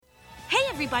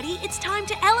everybody, it's time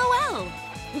to LOL.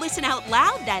 Listen out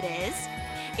loud, that is.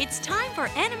 It's time for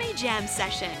Anime Jam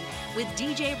Session with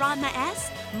DJ Ranma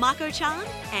S, Mako-chan,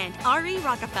 and Ari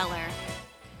Rockefeller.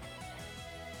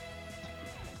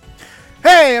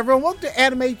 Hey everyone, welcome to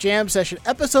Anime Jam Session,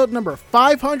 episode number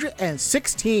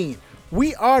 516.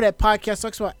 We are that podcast that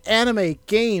talks about anime,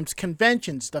 games,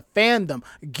 conventions, the fandom,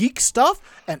 geek stuff,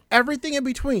 and everything in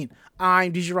between.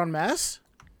 I'm DJ Ranma S.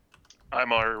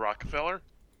 I'm Ari Rockefeller.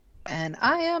 And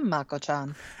I am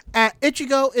Mako-chan. And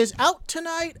Ichigo is out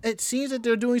tonight. It seems that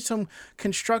they're doing some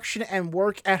construction and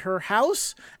work at her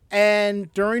house.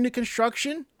 And during the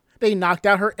construction, they knocked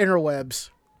out her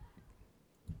interwebs.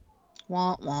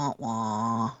 Wah, wah,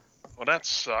 wah. Well, that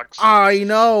sucks. I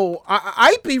know.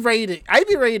 I'd be ready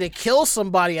to kill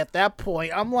somebody at that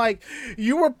point. I'm like,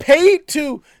 you were paid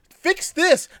to fix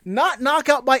this, not knock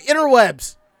out my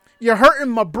interwebs. You're hurting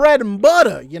my bread and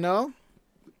butter, you know?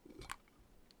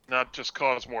 Not just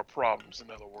cause more problems,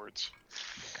 in other words.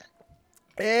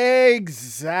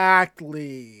 Exactly.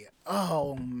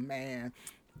 Oh man.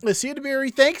 Listen,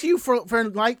 thank you for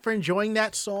enjoying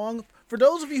that song. For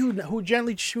those of you who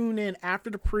generally tune in after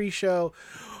the pre-show,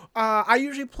 I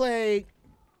usually play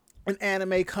an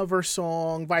anime cover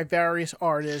song by various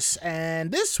artists,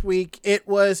 and this week it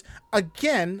was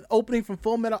again opening from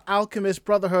Full Metal Alchemist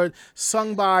Brotherhood,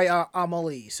 sung by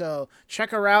Amelie. So check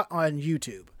her out on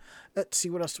YouTube. Let's see,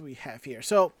 what else do we have here?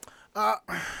 So,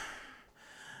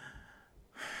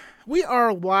 we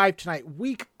are live tonight,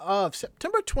 week of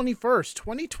September 21st,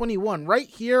 2021, right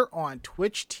here on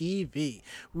Twitch TV.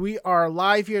 We are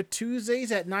live here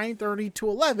Tuesdays at 9:30 to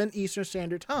 11 Eastern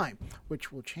Standard Time,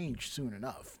 which will change soon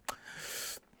enough.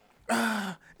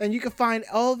 And you can find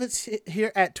all of it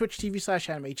here at Twitch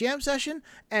TV/Anime Jam Session.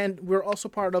 And we're also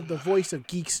part of the Voice of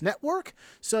Geeks Network.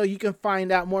 So you can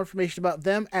find out more information about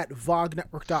them at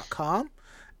vognetwork.com.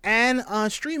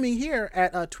 And streaming here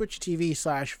at Twitch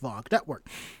TV/Vog Network.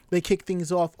 They kick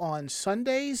things off on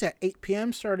Sundays at 8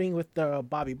 p.m. starting with the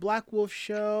Bobby Blackwolf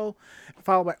Show,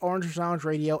 followed by Orange Lounge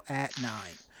Radio at 9.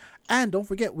 And don't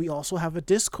forget, we also have a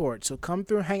Discord, so come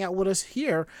through and hang out with us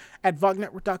here at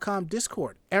vognetwork.com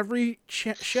Discord. Every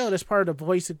show that's part of the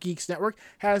Voice of Geeks Network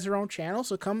has their own channel,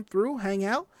 so come through, hang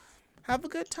out, have a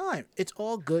good time. It's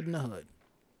all good in the hood.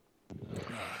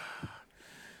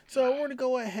 So we're going to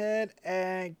go ahead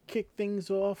and kick things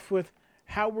off with,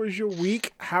 how was your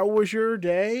week? How was your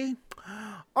day?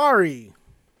 Ari.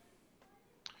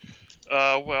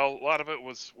 Well, a lot of it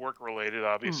was work-related,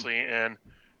 obviously, and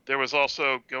there was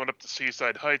also going up to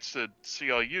Seaside Heights to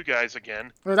see all you guys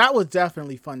again. Well, that was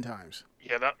definitely fun times.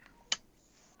 Yeah,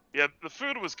 the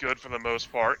food was good for the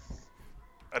most part.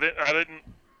 I didn't,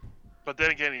 but then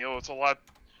again, it's a lot.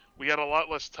 We had a lot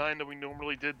less time than we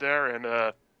normally did there, and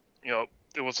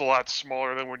it was a lot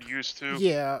smaller than we're used to.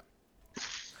 Yeah,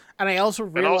 and I also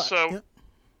realized,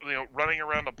 running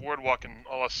around the boardwalk in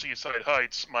all of Seaside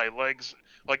Heights, my legs,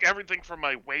 like everything from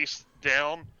my waist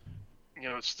down,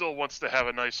 still wants to have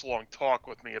a nice long talk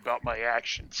with me about my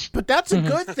actions. But that's a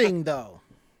good thing, though.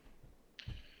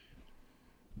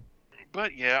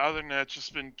 But yeah, other than that,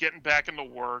 just been getting back into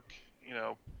work.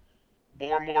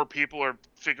 More and more people are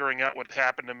figuring out what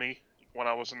happened to me when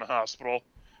I was in the hospital,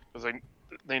 because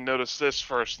they noticed this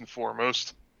first and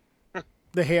foremost.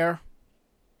 The hair?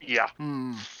 Yeah.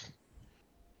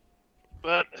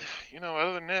 But,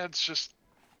 other than that, it's just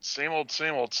same old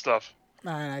stuff.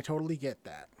 And I totally get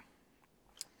that.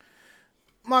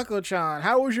 Mako-chan,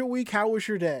 how was your week? How was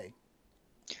your day?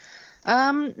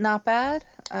 Not bad.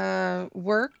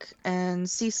 Work and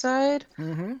Seaside.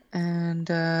 Mm-hmm. And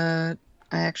I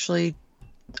actually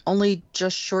only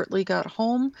just shortly got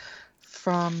home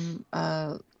from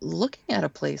looking at a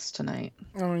place tonight.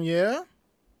 Oh, yeah?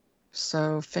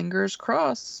 So fingers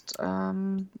crossed.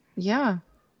 Yeah.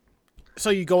 So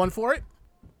you going for it?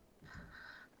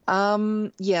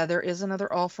 Yeah, there is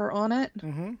another offer on it,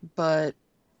 but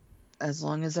as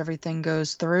long as everything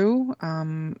goes through,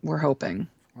 we're hoping.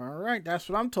 All right, that's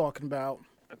what I'm talking about.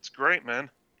 That's great,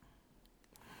 man.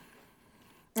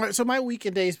 All right, so my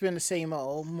weekend day's been the same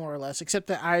old, more or less, except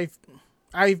that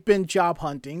I've been job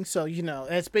hunting, so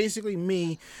it's basically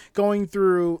me going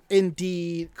through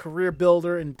Indeed, Career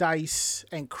Builder, and Dice,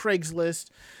 and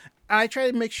Craigslist. I try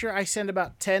to make sure I send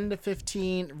about 10 to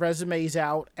 15 resumes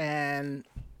out, and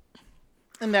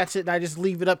that's it. And I just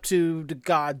leave it up to the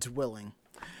gods willing.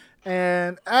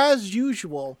 And as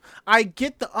usual, I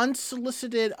get the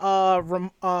unsolicited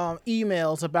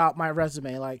emails about my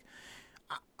resume. Like,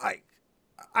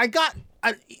 I got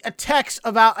a text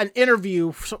about an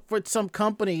interview with some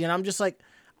company, and I'm just like,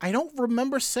 I don't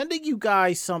remember sending you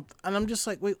guys something. And I'm just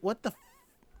like, wait, what the?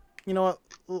 You know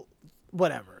what?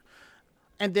 Whatever.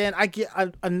 And then I get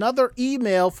another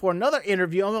email for another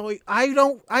interview. I'm like,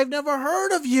 I've never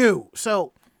heard of you.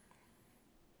 So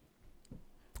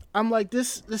I'm like,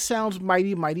 this sounds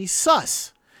mighty, mighty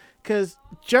sus. Because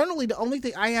generally the only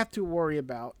thing I have to worry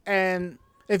about, and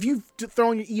if you've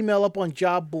thrown your email up on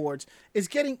job boards, is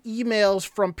getting emails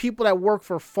from people that work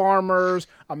for Farmers,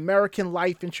 American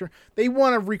Life Insurance. They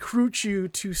want to recruit you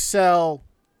to sell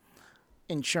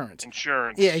insurance.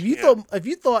 Yeah, if you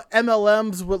thought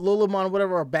MLMs with Lululemon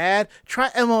whatever are bad, try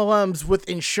MLMs with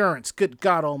insurance. Good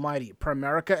God Almighty,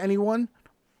 Primerica, anyone?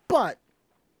 But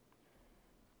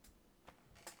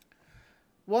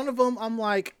one of them,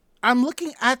 I'm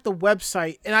looking at the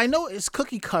website and I know it's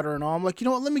cookie cutter and all. I'm like, you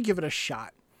know what? Let me give it a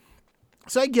shot.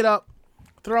 So I get up,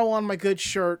 throw on my good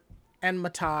shirt and my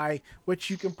tie, which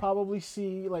you can probably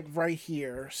see like right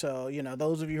here. So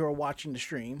those of you who are watching the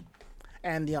stream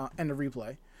and the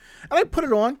replay, and I put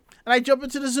it on and I jump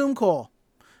into the Zoom call.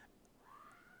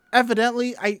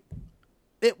 Evidently,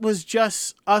 it was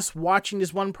just us watching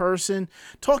this one person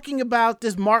talking about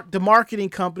the marketing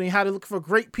company, how to look for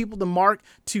great people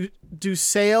to do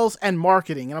sales and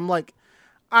marketing. And I'm like,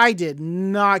 I did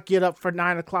not get up for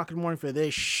 9 o'clock in the morning for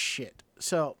this shit.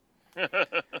 So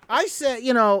I said,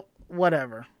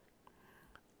 whatever.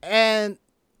 And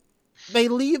they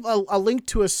leave a link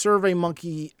to a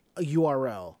SurveyMonkey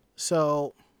URL.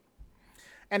 So,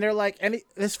 and they're like, and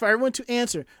it's for everyone to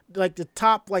answer. Like the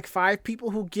top 5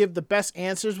 people who give the best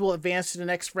answers will advance to the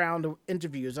next round of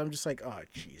interviews. I'm just like, oh,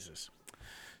 Jesus.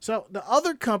 So the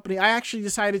other company, I actually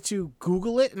decided to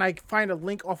Google it and I find a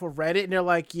link off of Reddit and they're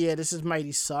like, yeah, this is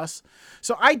mighty sus.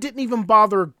 So I didn't even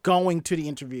bother going to the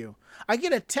interview. I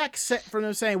get a text from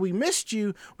them saying, we missed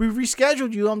you. We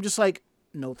rescheduled you. I'm just like,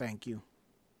 no, thank you.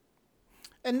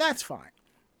 And that's fine.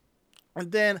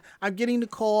 And then I'm getting the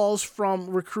calls from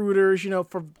recruiters,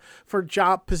 for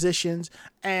job positions.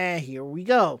 And here we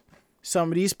go. Some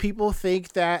of these people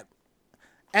think that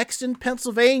Exton,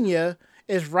 Pennsylvania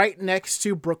is right next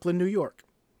to Brooklyn, New York.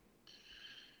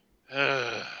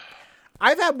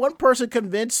 I've had one person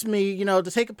convince me,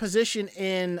 to take a position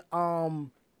in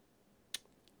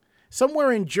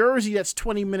somewhere in Jersey that's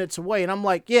 20 minutes away. And I'm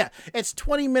like, yeah, it's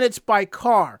 20 minutes by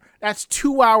car. That's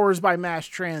 2 hours by mass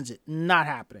transit. Not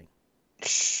happening.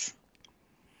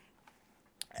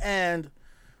 And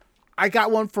I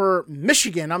got one for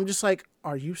Michigan. I'm just like,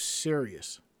 are you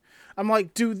serious? I'm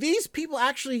like, do these people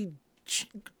actually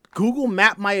Google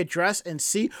map my address and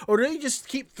see, or do they just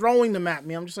keep throwing them at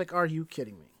me? I'm just like, are you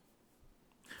kidding me?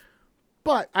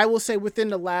 But I will say within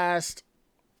the last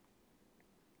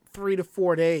 3 to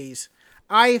 4 days,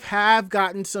 I have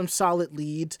gotten some solid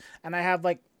leads, and I have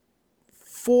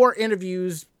 4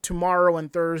 interviews tomorrow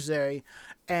and Thursday.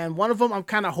 And one of them I'm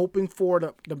kind of hoping for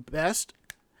the best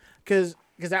because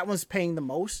that one's paying the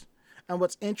most. And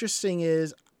what's interesting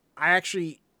is I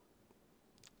actually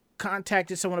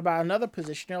contacted someone about another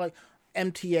position. They're like,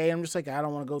 MTA. I'm just like, I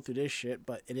don't want to go through this shit,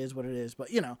 but it is what it is. But,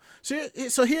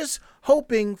 so here's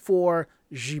hoping for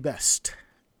the best.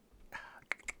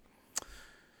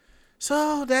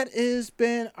 So that has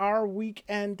been our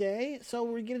weekend day. So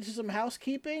we get into some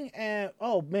housekeeping, and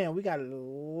oh man, we got a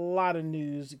lot of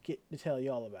news to tell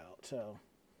you all about. So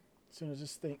as soon as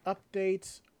this thing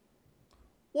updates,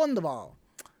 wonderful.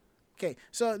 Okay,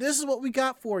 so this is what we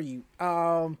got for you.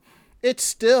 It's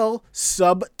still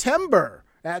September.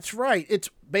 That's right.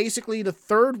 It's basically the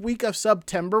 3rd week of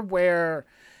September where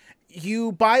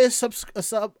you buy a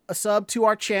sub to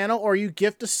our channel, or you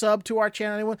gift a sub to our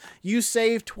channel, anyone, you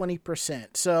save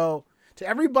 20%. So to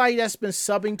everybody that's been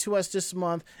subbing to us this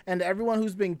month, and to everyone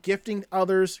who's been gifting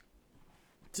others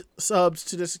subs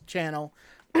to this channel,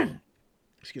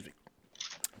 excuse me,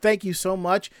 thank you so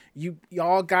much.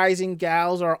 Y'all guys and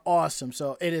gals are awesome.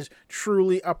 So it is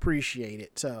truly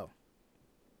appreciated. So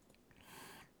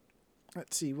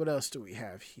let's see, what else do we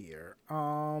have here?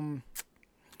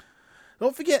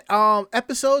 Don't forget,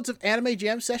 episodes of Anime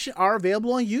Jam Session are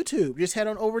available on YouTube. Just head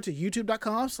on over to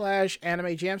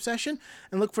youtube.com/Anime Jam Session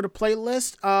and look for the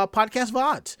playlist, Podcast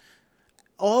VODs.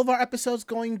 All of our episodes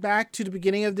going back to the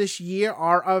beginning of this year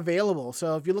are available.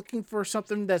 So if you're looking for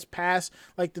something that's past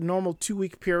the normal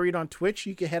 2-week period on Twitch,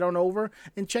 you can head on over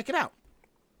and check it out.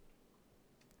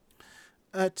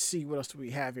 Let's see, what else do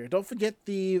we have here? Don't forget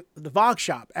the VOG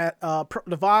shop at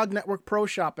the VOG Network Pro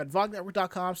shop at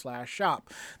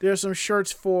vognetwork.com/shop. There's some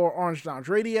shirts for Orange Lounge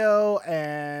Radio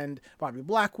and Bobby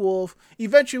Blackwolf.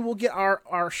 Eventually, we'll get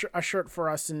a shirt for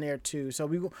us in there too. So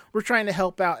we're trying to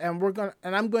help out, and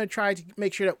I'm going to try to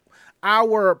make sure that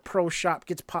our pro shop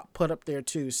gets put up there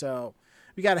too. So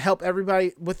we got to help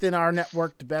everybody within our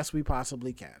network the best we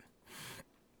possibly can.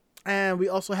 And we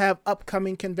also have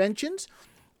upcoming conventions.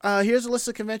 here's a list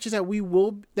of conventions that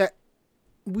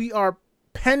we are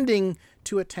pending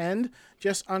to attend.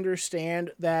 Just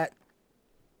understand that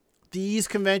these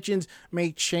conventions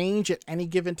may change at any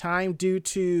given time due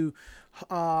to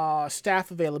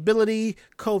staff availability,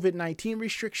 COVID-19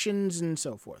 restrictions, and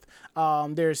so forth.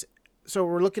 So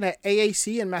we're looking at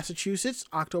AAC in Massachusetts,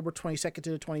 October 22nd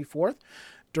to the 24th.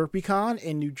 DerpyCon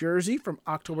in New Jersey from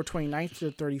October 29th to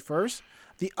the 31st.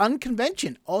 The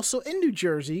Unconvention, also in New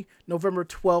Jersey, November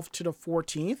 12th to the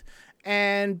 14th.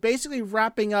 And basically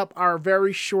wrapping up our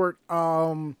very short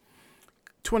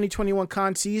 2021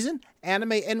 con season,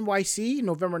 Anime NYC,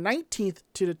 November 19th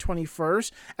to the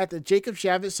 21st at the Jacob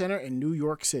Javits Center in New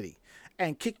York City.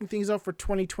 And kicking things off for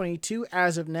 2022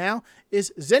 as of now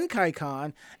is Zenkai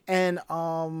Con in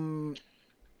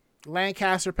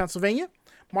Lancaster, Pennsylvania,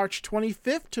 March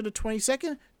 25th to the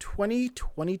 22nd,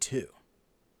 2022.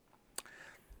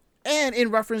 And in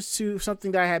reference to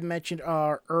something that I had mentioned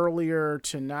earlier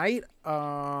tonight,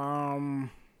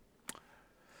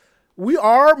 we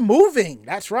are moving.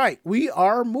 That's right. We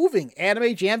are moving.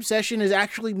 Anime Jam Session is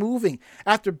actually moving.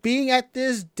 After being at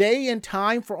this day and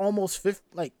time for almost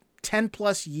 10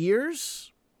 plus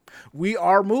years, we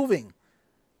are moving.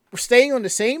 We're staying on the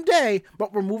same day,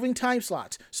 but we're moving time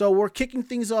slots. So we're kicking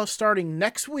things off starting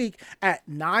next week at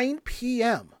 9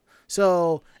 p.m.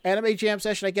 So Anime Jam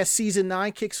Session, I guess season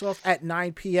 9 kicks off at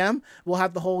 9 p.m. We'll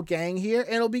have the whole gang here,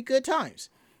 and it'll be good times.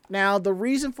 Now, the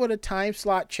reason for the time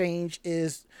slot change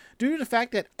is due to the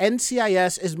fact that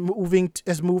NCIS has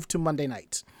moved to Monday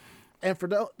nights. And for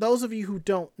those of you who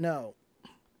don't know,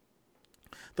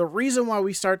 the reason why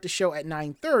we start the show at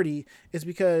 9:30 is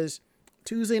because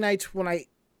Tuesday nights when I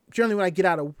get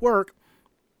out of work,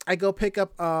 I go pick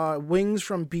up wings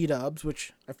from B-Dubs,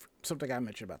 which something I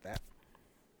mentioned about that.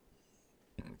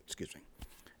 Excuse me.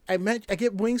 I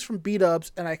get wings from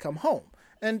B-Dubs and I come home.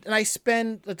 And I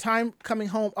spend the time coming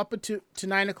home up to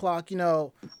 9 o'clock,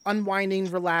 unwinding,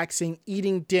 relaxing,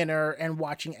 eating dinner, and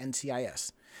watching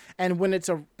NCIS. And when it's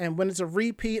a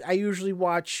repeat, I usually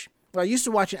watch. Well, I used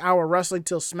to watch an hour of wrestling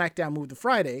till SmackDown moved to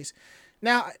Fridays.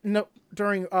 Now,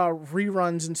 during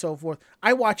reruns and so forth,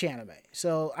 I watch anime.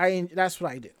 So that's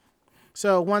what I do.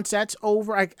 So once that's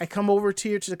over, I come over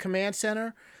here to the command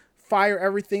center, fire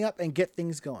everything up, and get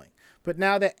things going. But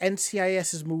now that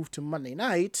NCIS has moved to Monday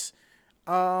nights,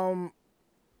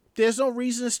 there's no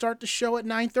reason to start the show at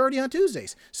 9:30 on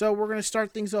Tuesdays. So we're going to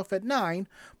start things off at 9.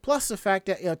 Plus the fact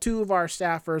that two of our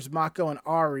staffers, Mako and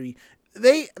Ari,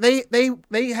 they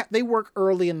work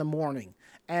early in the morning.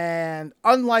 And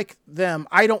unlike them,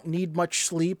 I don't need much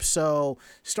sleep, so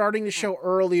starting the show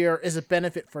earlier is a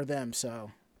benefit for them.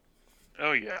 So.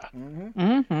 Oh yeah. Mm-hmm.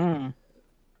 Mm-hmm.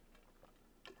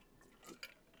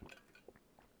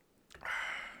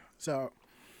 So,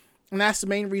 and that's the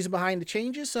main reason behind the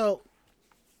changes. So,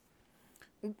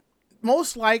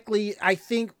 most likely, I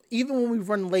think even when we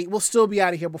run late, we'll still be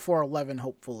out of here before 11,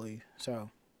 hopefully. So,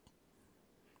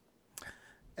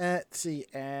 let's see.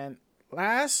 And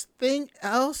last thing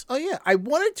else. Oh yeah, I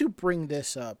wanted to bring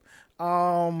this up.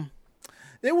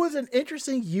 There was an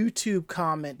interesting YouTube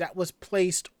comment that was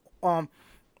placed on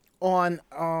one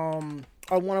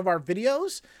of our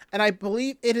videos, and I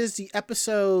believe it is the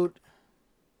episode.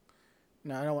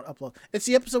 No, I don't want to upload. It's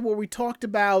the episode where we talked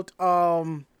about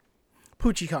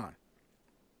PoochieCon.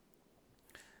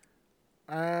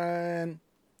 And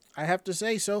I have to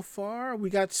say, so far, we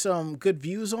got some good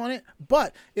views on it.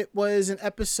 But it was an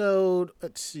episode...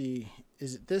 Let's see.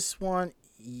 Is it this one?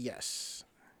 Yes.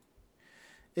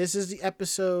 This is the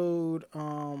episode...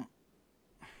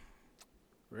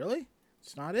 Really?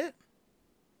 It's not it?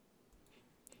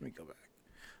 Let me go back.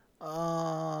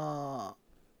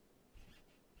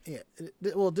 Yeah,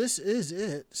 well, this is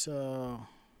it, so...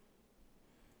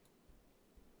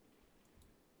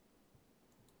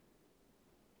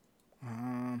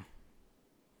 All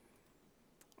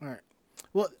right.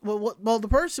 Well,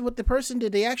 the person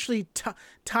did, they actually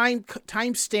time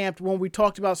stamped when we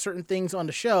talked about certain things on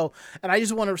the show, and I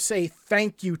just want to say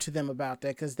thank you to them about that,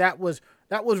 because that was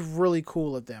really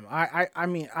cool of them. I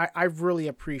mean, I really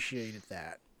appreciated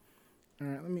that. All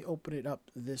right, let me open it up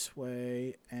this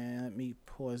way, and let me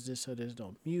pause this so there's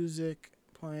no music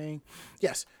playing.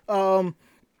 Yes.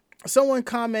 Someone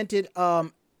commented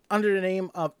under the name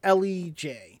of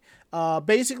LEJ.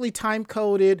 Basically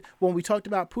time-coded when we talked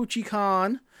about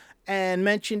PoochieCon and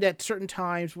mentioned at certain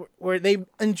times where they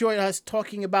enjoyed us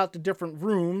talking about the different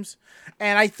rooms.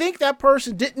 And I think that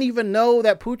person didn't even know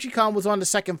that PoochieCon was on the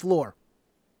second floor.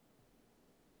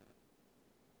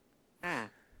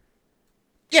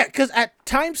 Yeah, because at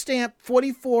timestamp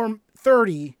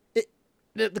 44:30,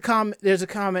 there's a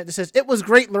comment that says, "It was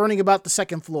great learning about the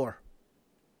second floor."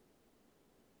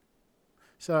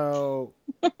 So.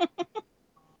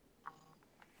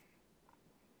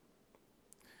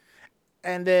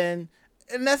 And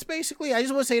that's basically, I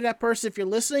just want to say to that person, if you're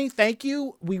listening, thank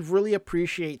you. We really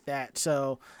appreciate that.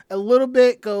 So a little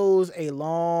bit goes a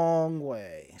long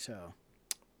way. So,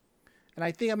 and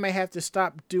I think I may have to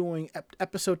stop doing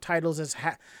episode titles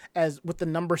as with the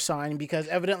number sign, because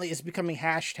evidently it's becoming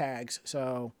hashtags.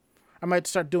 So I might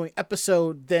start doing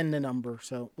episode, then the number.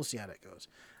 So we'll see how that goes.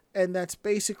 And that's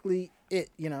basically it,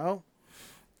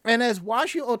 And as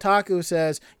Washi Otaku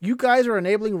says, you guys are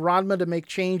enabling Ranma to make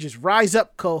changes. Rise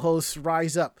up, co-hosts,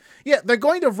 rise up. Yeah, they're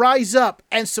going to rise up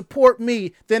and support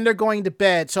me, then they're going to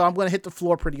bed, so I'm going to hit the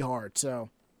floor pretty hard, so.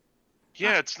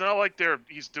 Yeah, it's not like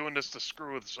he's doing this to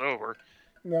screw us over.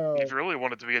 No. If you really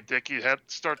wanted to be a dick, you'd have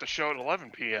to start the show at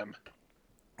 11 p.m.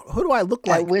 Who do I look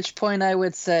like? At which point I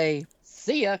would say,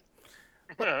 see ya.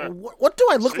 What do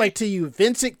I look like to you?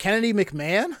 Vincent Kennedy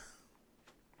McMahon?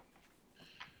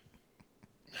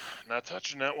 Not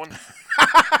touching that one.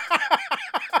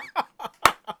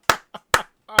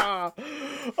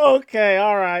 Okay,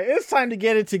 all right. It's time to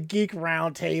get into Geek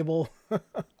Roundtable.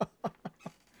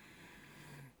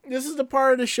 This is the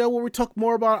part of the show where we talk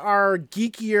more about our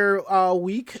geekier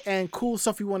week and cool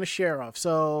stuff we want to share of.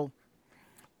 So,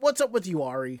 what's up with you,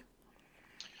 Ari?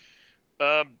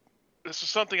 This is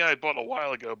something I had bought a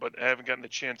while ago, but I haven't gotten a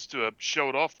chance to show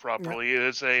it off properly. It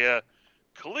is a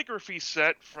calligraphy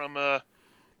set from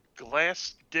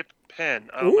Glass Dip Pen.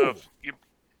 I don't know if you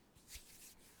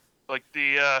like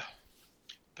the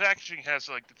packaging has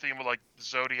like the theme of like the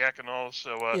Zodiac and all.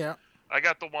 So yeah, I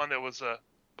got the one that was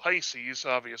Pisces,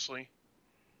 obviously.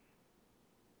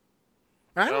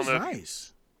 That is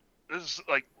nice. This is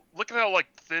like, look at how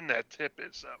like thin that tip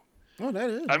is, though. Oh, that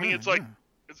is. I mean, it's like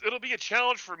it'll be a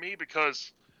challenge for me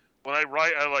because when I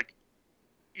write, I like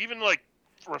even like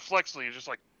reflexively just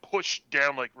like push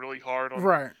down like really hard on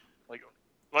right.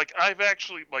 Like I've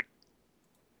actually like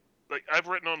I've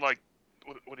written on like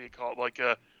what do you call it, like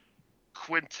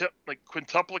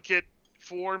quintuplicate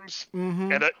forms,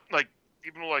 mm-hmm. and like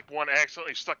even like one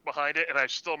accidentally stuck behind it, and I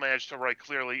still managed to write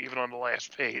clearly even on the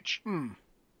last page.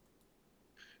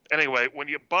 Anyway, when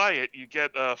you buy it, you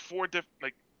get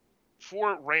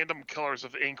four random colors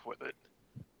of ink with it.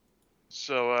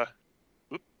 So I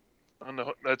don't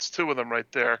know, that's two of them right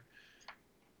there.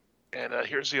 And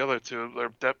here's the other two.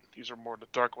 These are more the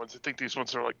dark ones. I think these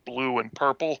ones are like blue and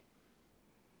purple.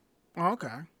 Oh, okay.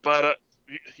 But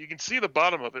you can see the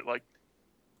bottom of it,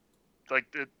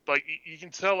 you can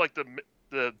tell like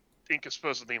the ink is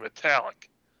supposed to be metallic.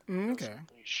 Okay.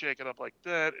 When you shake it up like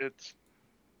that,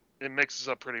 it mixes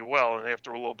up pretty well, and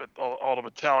after a little bit, all the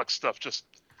metallic stuff just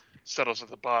settles at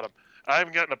the bottom. I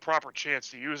haven't gotten a proper chance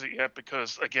to use it yet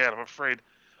because, again, I'm afraid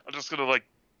I'm just gonna like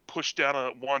push down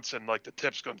on it once, and like the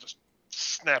tip's gonna just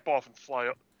snap off and fly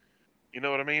up. You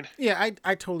know what I mean? Yeah,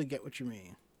 I totally get what you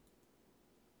mean.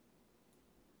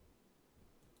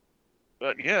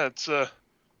 But yeah,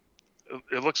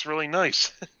 it looks really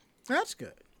nice. That's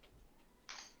good.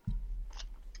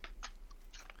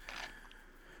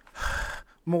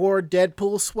 More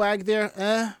Deadpool swag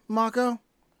there, Mako?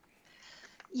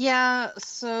 Yeah,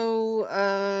 so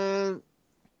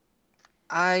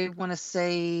I want to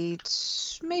say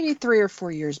maybe 3 or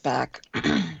 4 years back,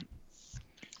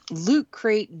 Loot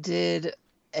Crate did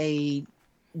a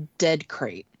Dead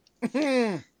Crate.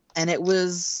 And it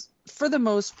was, for the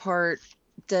most part,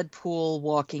 Deadpool,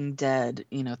 Walking Dead,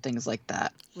 things like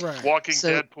that. Right. Walking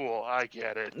Deadpool, I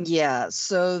get it. Yeah,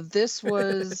 so this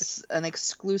was an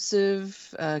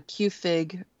exclusive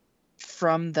Q-Fig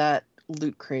from that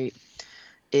Loot Crate.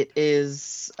 It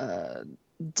is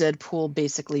Deadpool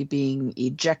basically being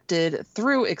ejected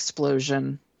through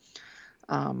explosion.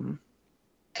 And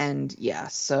yeah,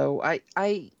 so I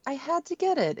had to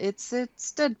get it. It's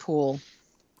Deadpool.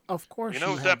 Of course.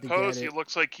 With that pose, he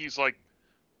looks like he's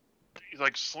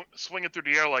swinging through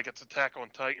the air like it's Attack on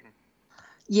Titan.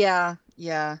 Yeah.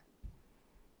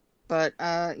 But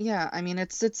yeah, I mean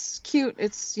it's cute.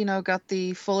 It's got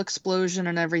the full explosion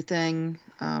and everything.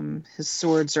 His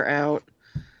swords are out.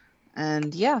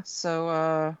 And yeah,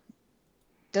 so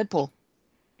Deadpool.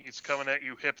 He's coming at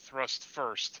you hip thrust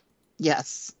first.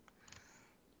 Yes.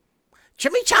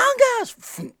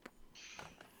 Chimichangas!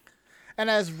 And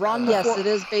as Ron... Yes, it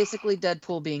is basically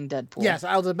Deadpool being Deadpool. Yes,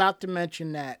 I was about to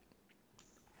mention that.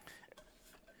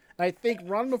 I think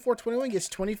Ron Before 21 gets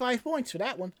 25 points for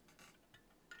that one.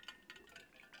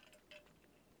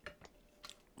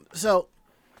 So,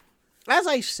 as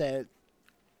I said,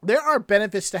 there are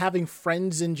benefits to having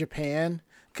friends in Japan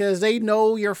because they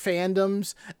know your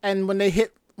fandoms, and when they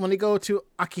go to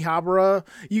Akihabara,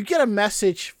 you get a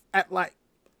message at like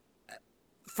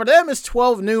for them it's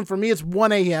 12 noon. For me, it's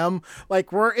 1 a.m.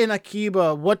 Like, we're in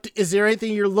Akiba. What is there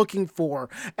anything you're looking for?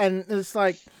 And it's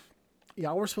like,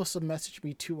 y'all were supposed to message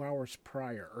me 2 hours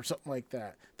prior or something like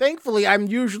that. Thankfully, I'm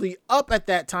usually up at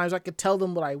that time, so I could tell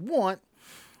them what I want.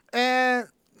 And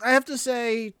I have to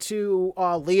say to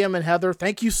Liam and Heather,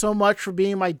 thank you so much for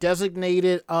being my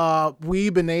designated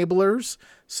weeb enablers.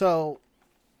 So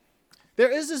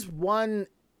there is this one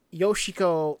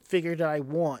Yoshiko figure that I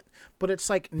want, but it's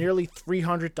like nearly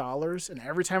 $300, and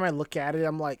every time I look at it,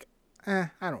 I'm like, I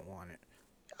don't want it.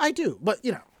 I do, but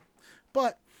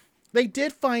but they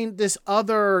did find this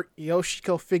other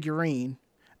Yoshiko figurine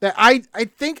that I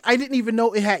think I didn't even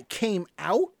know it had came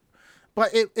out, but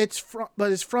it's from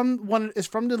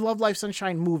the Love Life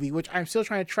Sunshine movie, which I'm still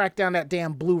trying to track down that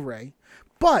damn Blu-ray.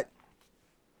 But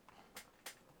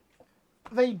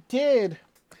they did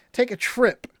take a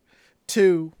trip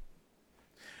to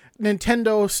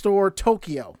Nintendo Store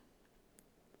Tokyo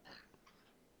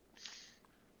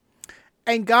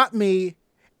and got me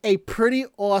a pretty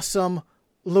awesome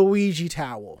Luigi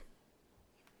towel.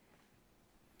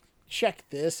 Check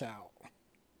this out.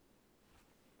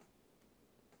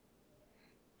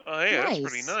 Oh, yeah, Nice.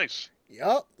 that's pretty nice.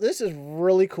 Yup, this is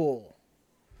really cool.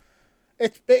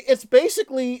 It's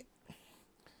basically,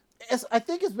 I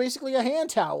think it's basically a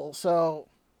hand towel. So,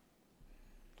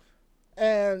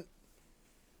 and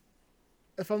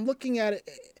if I'm looking at it,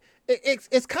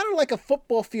 it's kind of like a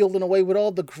football field in a way with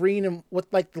all the green and with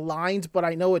like the lines, but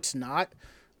I know it's not.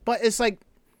 But it's like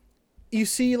you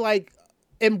see like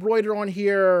embroidered on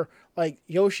here like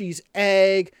Yoshi's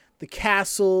egg, the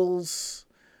castles,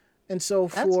 and so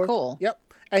forth. That's cool. Yep.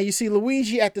 And you see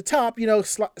Luigi at the top,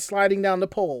 sliding down the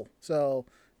pole. So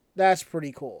that's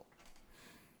pretty cool.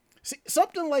 See,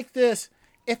 something like this,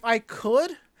 if I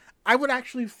could, I would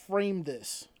actually frame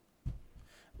this.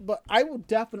 But I will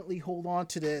definitely hold on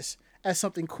to this as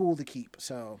something cool to keep.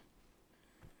 So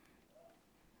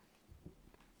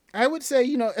I would say,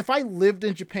 if I lived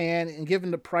in Japan and given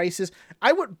the prices,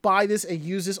 I would buy this and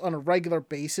use this on a regular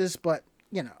basis. But,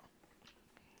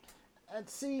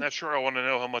 let's see. Not sure I want to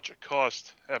know how much it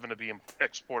cost having to be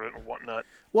exported and whatnot.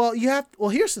 Well,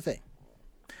 here's the thing.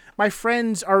 My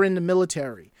friends are in the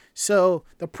military. So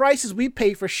the prices we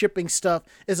pay for shipping stuff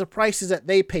is the prices that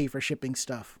they pay for shipping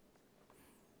stuff.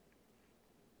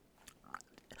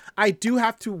 I do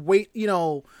have to wait,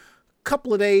 a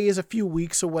couple of days, a few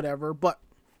weeks or whatever, but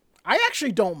I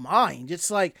actually don't mind. It's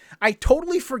like I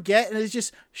totally forget and it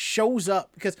just shows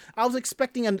up because I was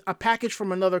expecting a package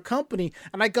from another company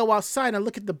and I go outside and I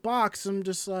look at the box and I'm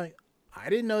just like, I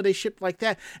didn't know they shipped like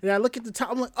that. And I look at the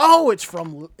top, I'm like, oh, it's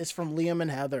from Liam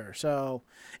and Heather. So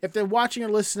if they're watching or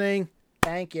listening,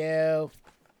 thank you.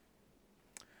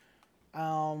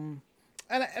 And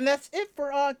that's it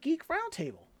for Geek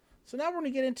Roundtable. So now we're going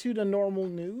to get into the normal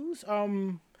news.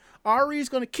 Ari's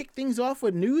going to kick things off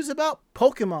with news about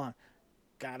Pokemon.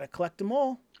 Gotta collect them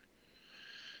all.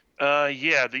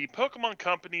 Yeah, the Pokemon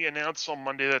Company announced on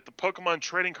Monday that the Pokemon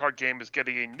trading card game is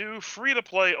getting a new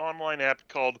free-to-play online app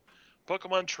called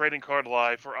Pokemon Trading Card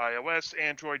Live for iOS,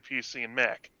 Android, PC, and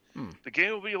Mac. The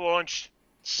game will be launched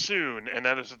soon, and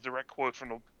that is a direct quote from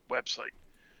the website.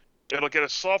 It'll get an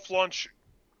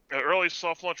early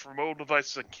soft launch for mobile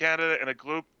devices in Canada, and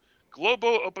a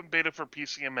global open beta for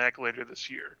PC and Mac later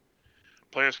this year.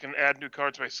 Players can add new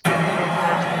cards by scanning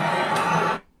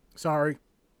cards,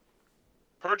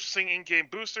 purchasing in-game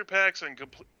booster packs, and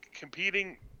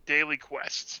competing daily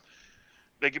quests.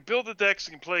 They can build the decks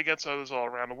and play against others all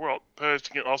around the world. Players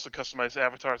can also customize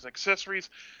avatars and accessories.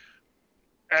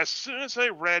 As soon as I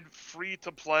read free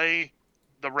to play,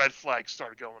 the red flags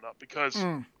started going up because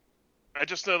I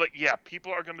just know that,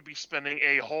 people are going to be spending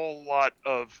a whole lot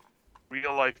of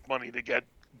real life money to get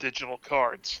digital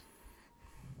cards.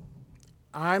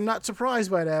 I'm not surprised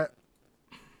by that.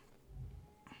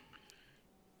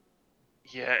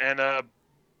 Yeah, and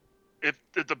if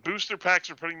the booster packs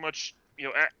are pretty much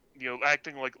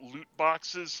acting like loot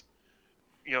boxes,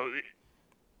 it'll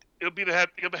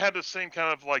have the same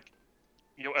kind of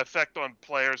effect on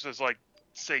players as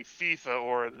say FIFA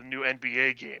or the new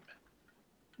NBA game.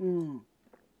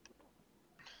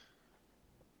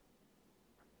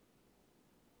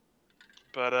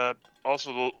 But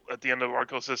also, at the end of the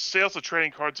article, it says sales of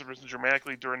trading cards have risen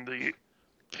dramatically during the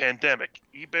pandemic.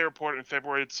 eBay reported in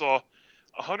February it saw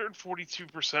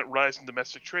 142% rise in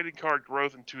domestic trading card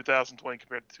growth in 2020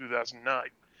 compared to 2009,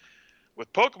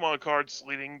 with Pokemon cards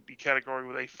leading the category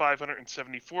with a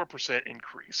 574%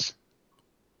 increase.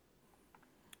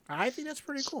 I think that's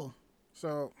pretty cool.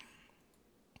 So,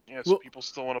 People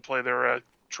still want to play their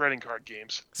trading card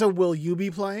games. So will you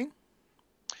be playing?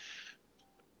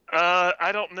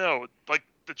 I don't know.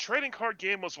 the trading card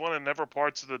game was one of the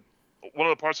parts of the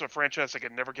franchise I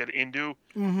could never get into,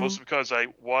 mostly because I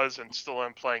was and still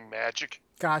am playing Magic.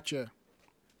 Gotcha.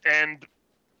 And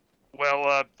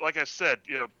well, like I said,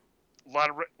 a lot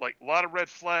of red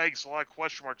flags, a lot of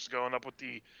question marks going up with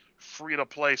the free to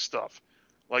play stuff.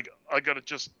 Like I gotta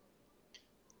just,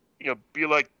 be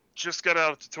like, just got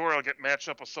out of a tutorial, get matched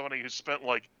up with somebody who spent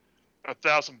like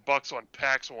 $1,000 on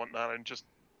packs and whatnot, and just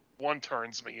one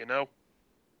turns me,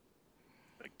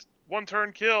 like one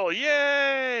turn kill,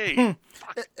 yay!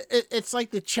 It's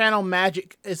like the channel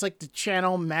magic. It's like the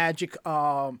channel magic,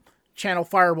 channel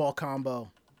fireball combo.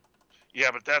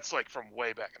 Yeah, but that's like from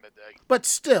way back in the day. But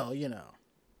still, Even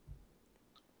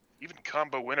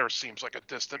combo winner seems like a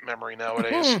distant memory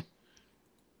nowadays.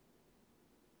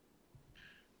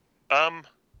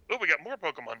 We got more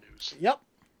Pokemon news. Yep.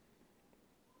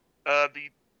 The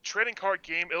Trading Card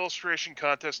Game Illustration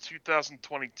Contest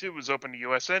 2022 is open to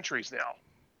U.S. entries now.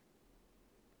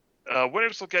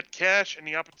 Winners will get cash and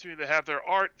the opportunity to have their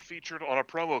art featured on a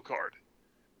promo card.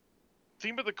 The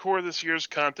theme of the core of this year's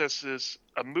contest is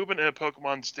a movement in a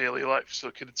Pokemon's daily life.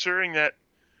 So considering that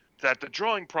the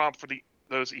drawing prompt for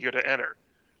those eager to enter.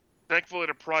 Thankfully,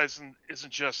 the prize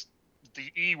isn't just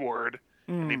the E word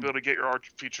and the ability to get your art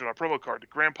featured on a promo card. The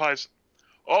grand prize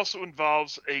also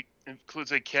includes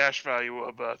a cash value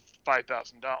of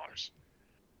 $5,000.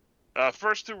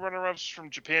 First two runner-ups from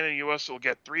Japan and the U.S. will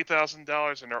get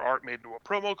 $3,000 and their art made into a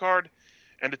promo card,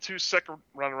 and the two second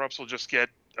runner-ups will just get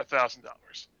 $1,000.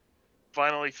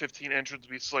 Finally, 15 entrants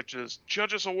will be selected as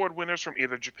Judges Award winners from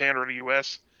either Japan or the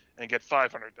U.S. and get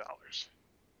 $500.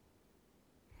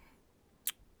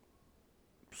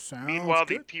 Sounds Meanwhile,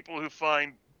 good. the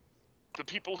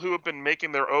people who have been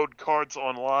making their own cards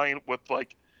online with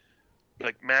like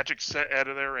Magic Set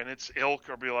Editor and its ilk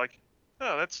will be like,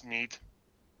 oh, that's neat.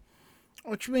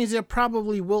 Which means they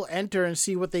probably will enter and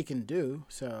see what they can do.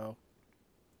 So,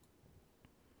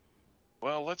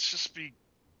 well, let's just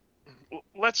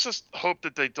hope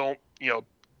that they don't,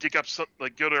 dig up some,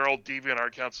 like go to their old DeviantArt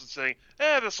accounts and say,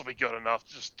 this will be good enough.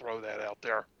 Just throw that out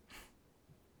there.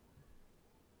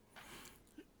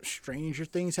 Stranger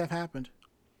things have happened.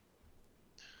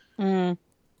 And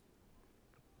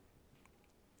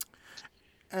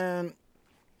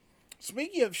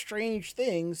speaking of strange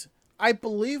things, I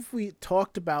believe we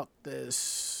talked about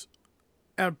this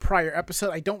in a prior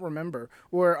episode. I don't remember,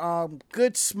 where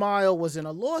Good Smile was in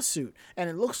a lawsuit,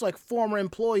 and it looks like former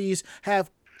employees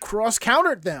have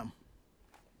cross-countered them.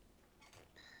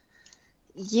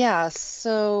 Yeah,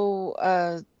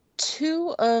 so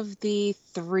two of the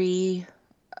three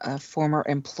former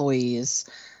employees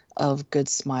of Good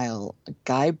Smile,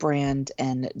 Guy Brand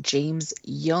and James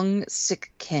Young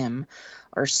Sik Kim,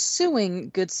 are suing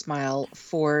Good Smile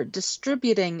for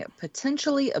distributing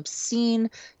potentially obscene,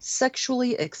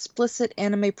 sexually explicit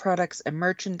anime products and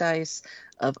merchandise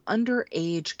of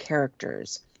underage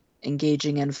characters,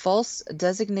 engaging in false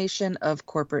designation of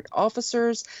corporate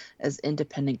officers as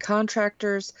independent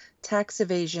contractors, tax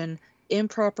evasion,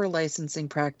 improper licensing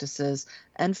practices,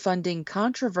 and funding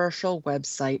controversial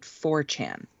website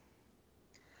 4chan.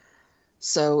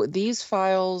 So these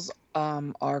files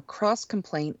are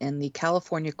cross-complaint in the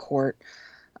California court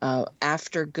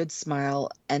after Good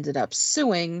Smile ended up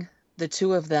suing the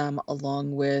two of them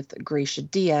along with Gracia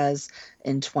Diaz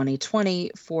in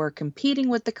 2020 for competing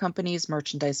with the company's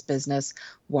merchandise business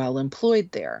while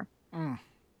employed there.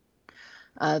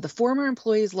 The former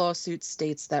employee's lawsuit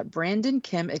states that Brandon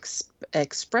Kim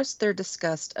expressed their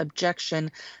disgust,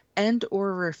 objection, and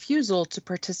or refusal to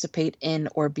participate in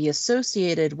or be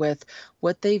associated with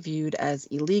what they viewed as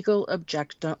illegal,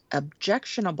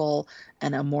 objectionable,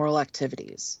 and immoral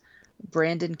activities.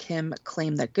 Brandon Kim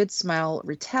claimed that Good Smile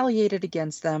retaliated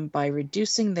against them by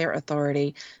reducing their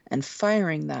authority and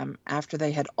firing them after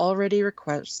they had already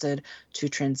requested to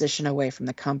transition away from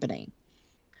the company.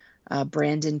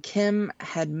 Brandon Kim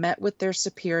had met with their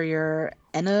superior,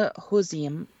 Enna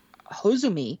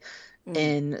Hozumi,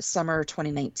 in summer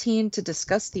 2019 to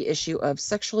discuss the issue of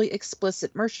sexually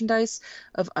explicit merchandise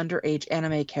of underage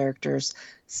anime characters,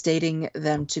 stating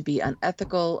them to be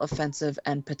unethical, offensive,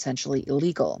 and potentially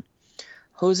illegal.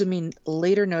 Hozumi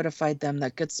later notified them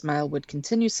that Good Smile would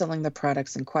continue selling the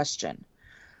products in question.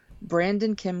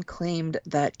 Brandon Kim claimed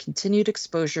that continued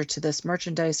exposure to this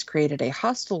merchandise created a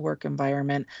hostile work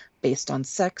environment based on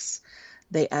sex.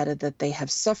 They added that they have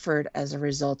suffered as a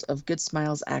result of Good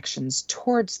Smile's actions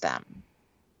towards them.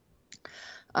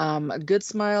 Good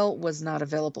Smile was not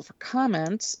available for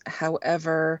comment.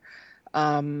 However,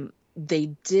 they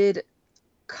did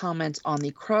comment on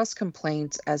the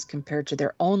cross-complaint as compared to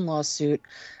their own lawsuit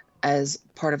as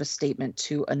part of a statement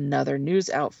to another news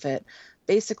outfit.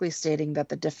 basically stating that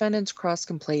the defendant's cross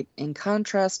complaint, in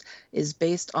contrast, is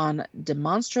based on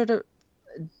demonstrably,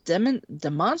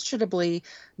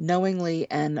 knowingly,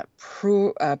 and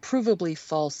provably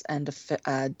false and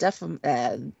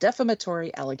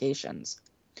defamatory allegations.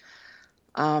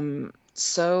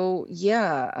 So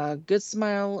yeah, Good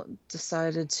Smile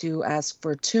decided to ask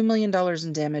for $2 million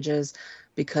in damages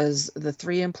because the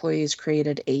 3 employees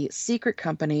created a secret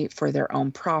company for their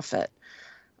own profit.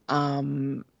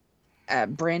 Brandon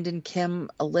Kim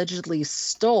allegedly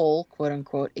stole, quote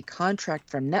unquote, a contract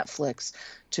from Netflix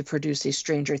to produce a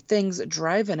Stranger Things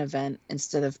drive-in event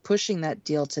instead of pushing that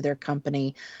deal to their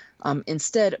company,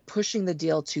 instead pushing the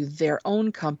deal to their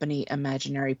own company,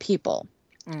 Imaginary People.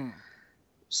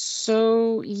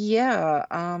 So yeah,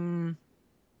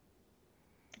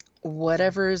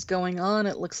 whatever is going on,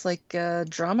 it looks like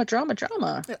drama.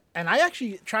 Yeah, and I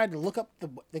actually tried to look up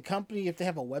the company if they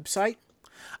have a website.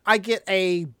 I get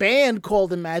a band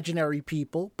called Imaginary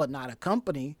People, but not a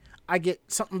company. I get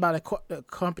something about a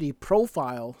company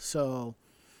profile, so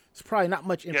it's probably not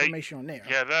much information on there.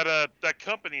 Yeah, that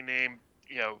company name,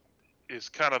 is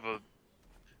kind of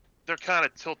they're kind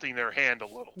of tilting their hand a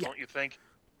little, don't you think?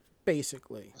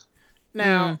 Basically.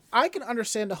 Now, I can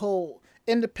understand the whole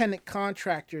independent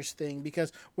contractors thing,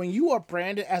 because when you are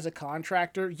branded as a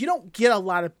contractor, you don't get a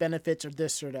lot of benefits or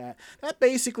this or that. That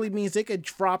basically means they could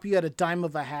drop you at a dime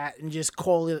of a hat and just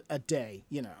call it a day,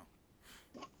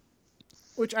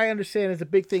 which I understand is a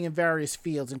big thing in various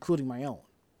fields, including my own.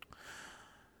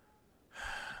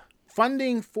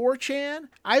 Funding 4chan,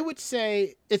 I would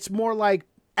say it's more like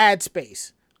ad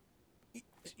space.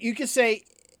 You could say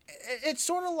it's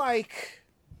sort of like,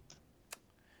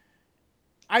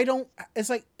 it's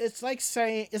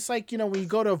like when you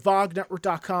go to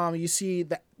vognetwork.com and you see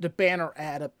the banner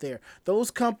ad up there.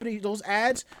 Those companies, those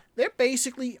ads, they're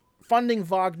basically funding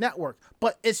Vog Network,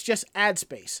 but it's just ad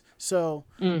space. So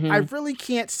I really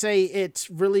can't say it's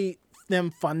really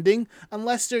them funding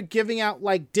unless they're giving out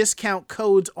like discount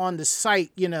codes on the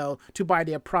site, to buy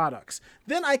their products.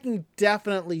 Then I can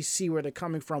definitely see where they're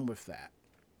coming from with that.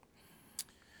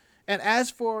 And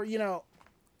as for,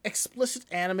 explicit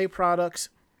anime products,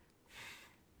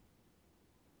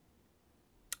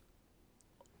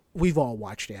 we've all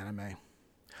watched anime.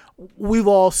 We've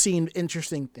all seen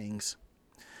interesting things.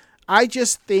 I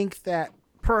just think that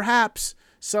perhaps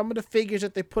some of the figures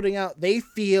that they're putting out, they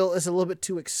feel is a little bit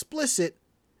too explicit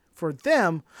for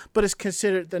them, but it's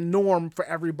considered the norm for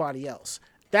everybody else.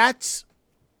 That's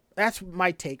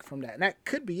my take from that. And that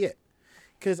could be it.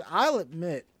 Because I'll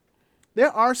admit,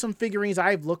 there are some figurines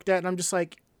I've looked at and I'm just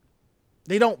like,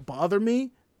 they don't bother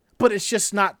me, but it's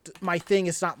just not my thing.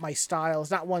 It's not my style.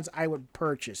 It's not ones I would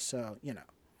purchase. So,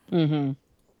 So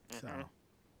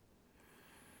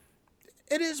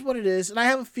it is what it is. And I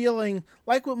have a feeling,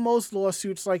 like with most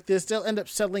lawsuits like this, they'll end up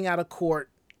settling out of court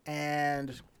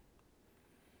and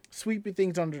sweeping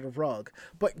things under the rug.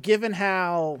 But given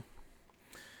how,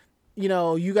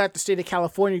 you got the state of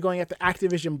California going after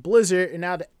Activision Blizzard, and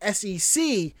now the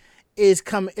SEC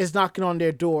is knocking on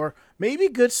their door, maybe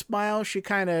Good Smile should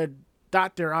kind of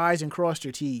dot their I's and cross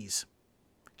their T's.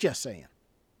 Just saying.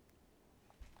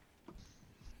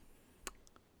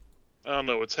 I don't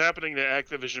know. What's happening to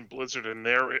Activision Blizzard and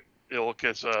their ilk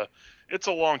is it's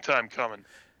a long time coming.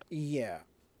 Yeah.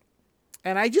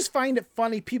 And I just find it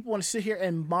funny. People want to sit here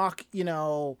and mock,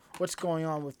 what's going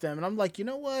on with them. And I'm like, you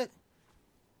know what?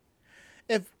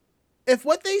 If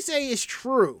what they say is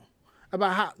true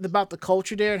about the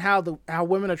culture there and how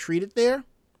women are treated there,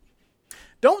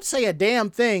 don't say a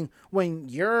damn thing when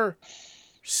your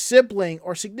sibling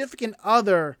or significant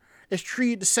other is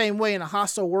treated the same way in a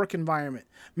hostile work environment.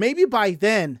 Maybe by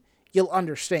then you'll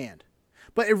understand.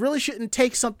 But it really shouldn't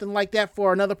take something like that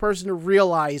for another person to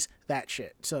realize that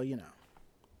shit. So, I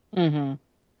don't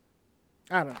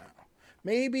know.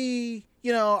 Maybe,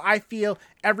 I feel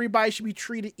everybody should be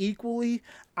treated equally.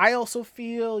 I also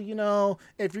feel,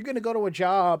 if you're going to go to a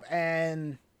job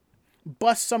and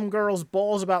bust some girl's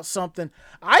balls about something,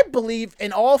 I believe,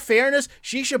 in all fairness,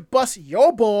 she should bust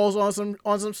your balls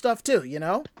on some stuff too,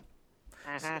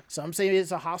 Some say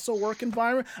it's a hostile work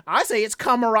environment. I say it's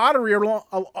camaraderie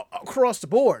across the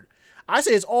board. I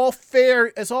say it's all fair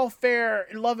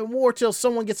in love and war till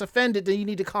someone gets offended. Then you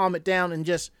need to calm it down and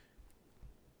just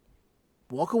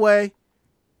walk away,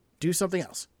 do something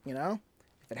else. If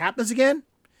it happens again,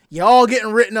 y'all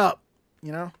getting written up.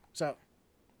 So.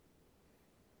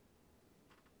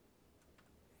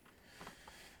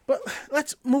 But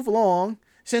let's move along.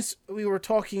 since we were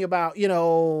talking about, you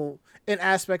know, in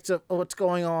aspects of what's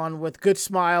going on with Good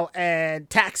Smile and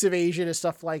tax evasion and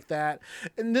stuff like that.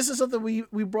 And this is something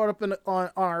we brought up on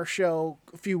our show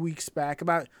a few weeks back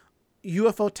about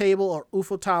UFO Table or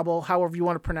Ufotable, however you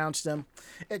want to pronounce them.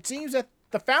 It seems that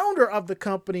the founder of the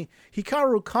company,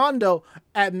 Hikaru Kondo,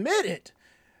 admitted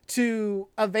to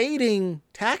evading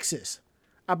taxes,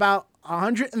 about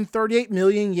 138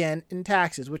 million yen in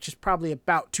taxes, which is probably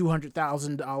about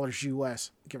 $200,000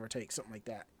 US, give or take, something like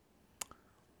that.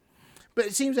 But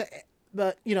it seems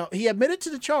that, you know, he admitted to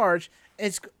the charge.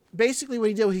 It's basically what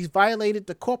he did. He violated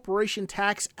the Corporation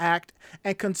Tax Act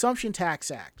and Consumption Tax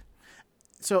Act.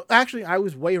 So actually, I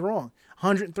was way wrong.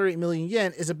 138 million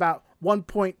yen is about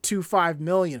 1.25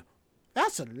 million.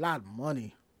 That's a lot of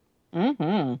money.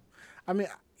 Mm-hmm. I mean,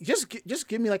 just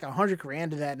give me like 100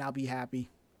 grand of that and I'll be happy.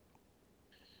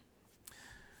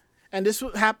 And this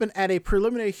happened at a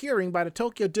preliminary hearing by the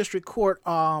Tokyo District Court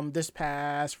this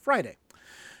past Friday.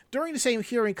 During the same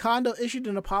hearing, Kondo issued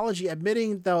an apology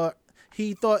admitting that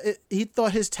he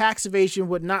thought his tax evasion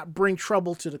would not bring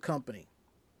trouble to the company.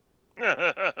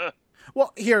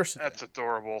 Well, That's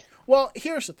adorable. Well,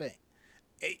 here's the thing.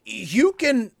 You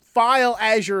can file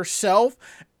as yourself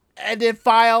and then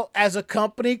file as a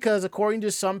company, because according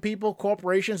to some people,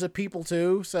 corporations are people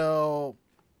too. So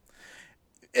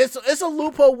it's a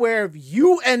loophole where if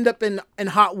you end up in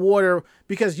hot water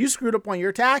because you screwed up on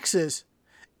your taxes,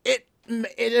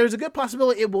 there's a good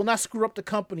possibility it will not screw up the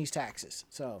company's taxes.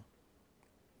 So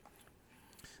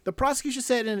the prosecution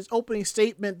said in its opening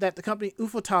statement that the company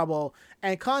Ufotable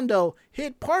and Kondo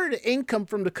hid part of the income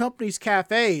from the company's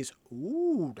cafes.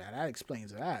 Ooh, that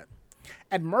explains that.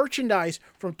 And merchandise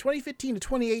from 2015 to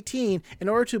 2018 in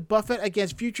order to buffet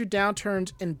against future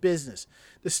downturns in business.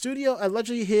 The studio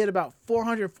allegedly hid about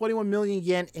 441 million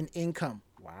yen in income.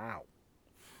 Wow.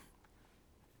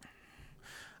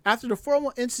 After the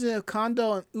formal incident of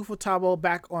Kondo and Ufotable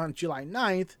back on July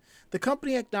 9th, the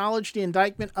company acknowledged the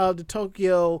indictment of the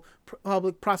Tokyo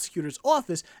Public Prosecutor's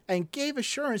Office and gave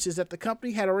assurances that the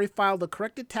company had already filed the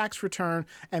corrected tax return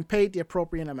and paid the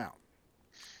appropriate amount.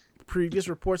 Previous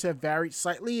reports have varied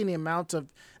slightly in the amount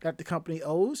that the company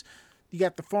owes. You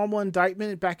got the formal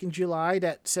indictment back in July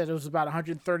that said it was about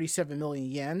 137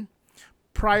 million yen.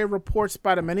 Prior reports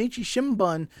by the Mainichi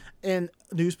Shimbun and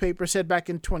newspaper said back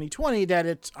in 2020 that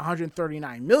it's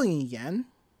 139 million yen.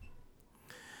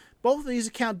 Both of these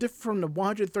accounts differ from the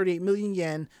 138 million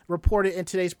yen reported in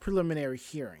today's preliminary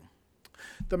hearing.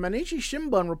 The Mainichi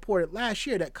Shimbun reported last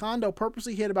year that Kondo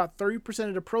purposely hid about 30%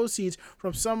 of the proceeds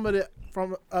from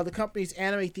the company's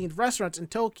anime-themed restaurants in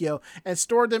Tokyo and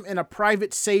stored them in a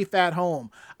private safe at home.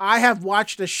 I have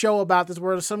watched a show about this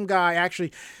where some guy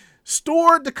actually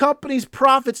stored the company's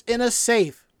profits in a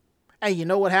safe. And you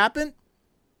know what happened?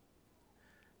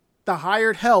 The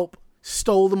hired help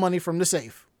stole the money from the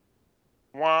safe.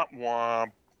 Womp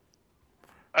womp.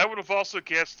 I would have also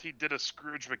guessed he did a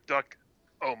Scrooge McDuck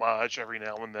homage every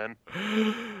now and then.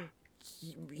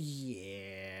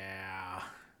 Yeah.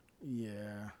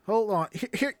 Hold on.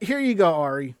 Here you go,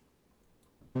 Ari.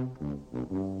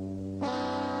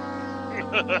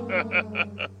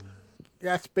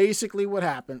 That's basically what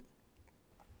happened.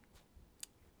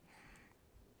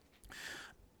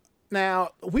 Now,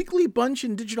 Weekly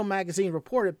Bunshin Digital Magazine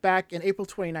reported back in April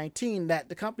 2019 that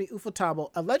the company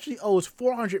Ufotable allegedly owes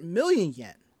 400 million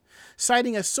yen,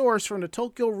 citing a source from the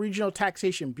Tokyo Regional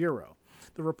Taxation Bureau.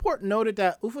 The report noted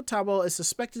that Ufotable is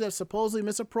suspected of supposedly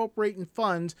misappropriating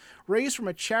funds raised from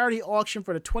a charity auction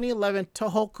for the 2011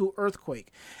 Tohoku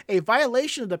earthquake, a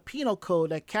violation of the penal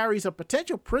code that carries a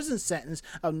potential prison sentence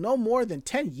of no more than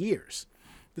 10 years.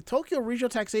 The Tokyo Regional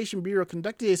Taxation Bureau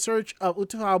conducted a search of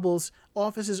Ufotable's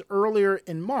offices earlier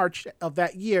in March of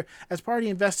that year as part of the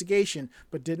investigation,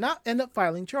 but did not end up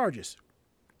filing charges.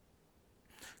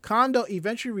 Kondo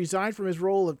eventually resigned from his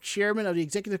role of chairman of the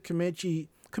executive committee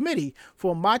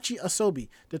for Machi Asobi,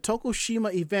 the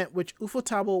Tokushima event which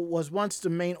Ufotable was once the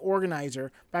main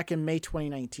organizer back in May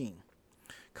 2019.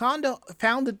 Kondo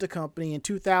founded the company in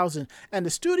 2000, and the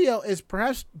studio is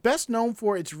perhaps best known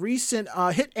for its recent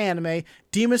hit anime,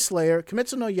 Demon Slayer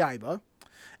Kimetsu no Yaiba,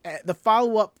 the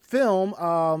follow-up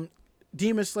film,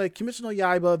 Demon Slayer Kimetsu no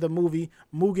Yaiba, the movie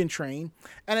Mugen Train,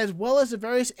 and as well as the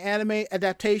various anime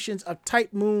adaptations of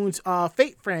Type Moon's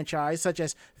Fate franchise, such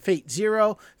as Fate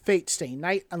Zero, Fate Stay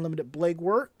Night, Unlimited Blade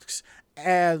Works,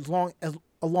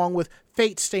 along with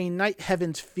Fate Stay Night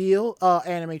Heaven's Feel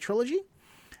anime trilogy.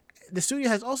 The studio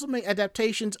has also made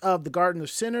adaptations of The Garden of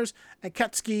Sinners and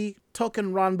Katsuki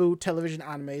Token Ranbu television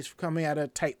animes coming out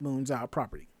of Type Moon's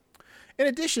property. In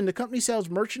addition, the company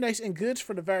sells merchandise and goods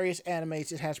for the various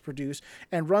animes it has produced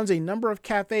and runs a number of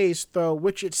cafes through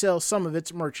which it sells some of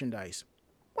its merchandise.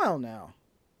 Well, now.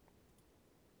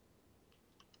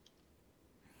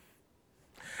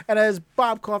 And as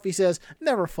Bob Coffee says,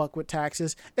 never fuck with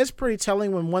taxes. It's pretty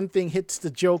telling when one thing hits the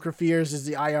Joker fears is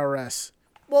the IRS.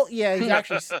 Well, yeah, he's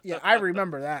actually, yeah, I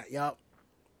remember that, yup.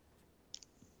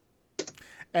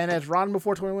 And as Ron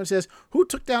Before 21 says, who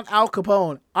took down Al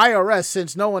Capone? IRS,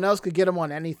 since no one else could get him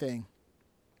on anything.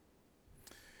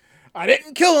 I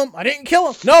didn't kill him.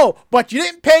 No, but you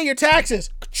didn't pay your taxes.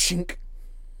 Chink.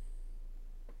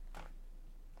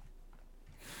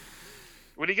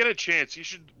 When you get a chance, you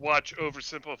should watch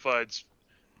Oversimplified's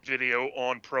video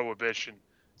on Prohibition.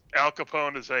 Al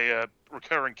Capone is a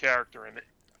recurring character in it.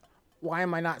 Why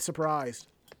am I not surprised?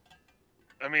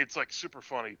 I mean, it's like super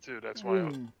funny too. That's why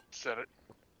I said it.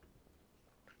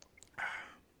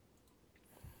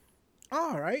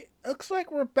 All right. Looks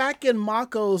like we're back in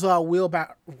Mako's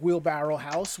wheelbarrow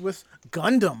house with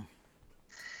Gundam.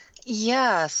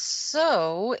 Yeah,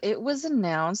 so it was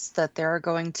announced that there are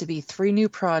going to be 3 new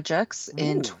projects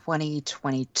in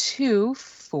 2022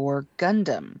 for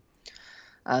Gundam.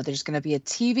 There's going to be a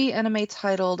TV anime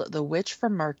titled The Witch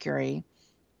from Mercury,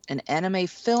 an anime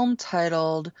film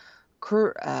titled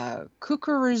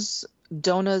Kukuru's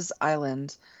Dona's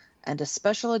Island, and a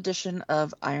special edition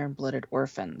of Iron-Blooded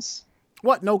Orphans.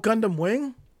 What, no Gundam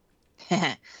Wing?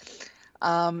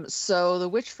 So The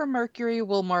Witch from Mercury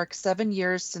will mark 7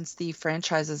 years since the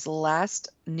franchise's last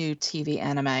new TV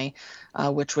anime,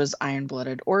 which was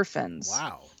Iron-Blooded Orphans.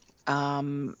 Wow.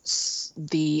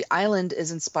 The island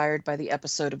is inspired by the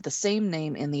episode of the same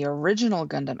name in the original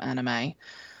Gundam anime.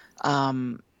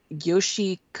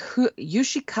 Yoshikaza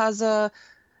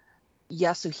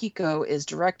Yasuhiko is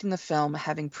directing the film,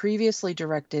 having previously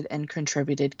directed and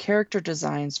contributed character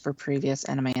designs for previous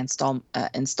anime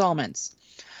installments.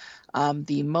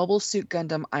 The Mobile Suit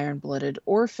Gundam Iron-Blooded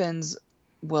Orphans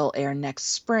will air next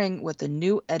spring with a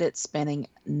new edit spanning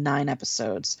 9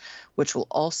 episodes, which will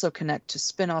also connect to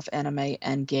spin-off anime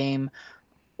and game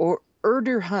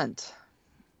Urder Hunt.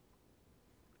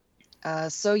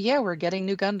 So yeah, we're getting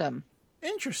new Gundam.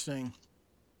 Interesting.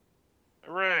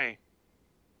 Hooray.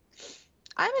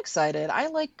 I'm excited. I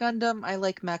like Gundam. I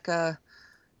like Mecha.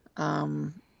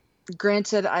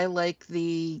 Granted, I like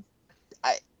the,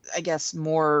 I guess,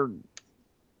 more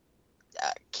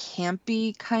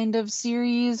campy kind of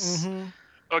series. Mm-hmm.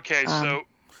 Okay, so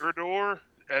Urdor,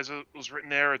 as it was written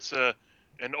there, it's an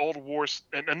old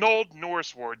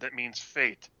Norse word that means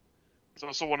fate. It's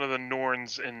also one of the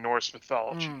Norns in Norse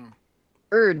mythology.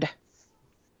 Erd.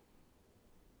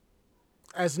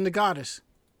 As in the goddess.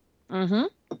 Mm-hmm.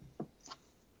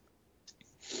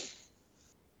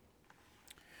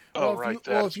 Oh, right.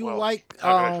 If you like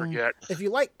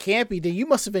campy, then you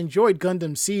must have enjoyed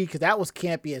Gundam Seed, because that was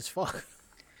campy as fuck.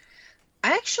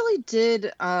 I actually did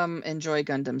enjoy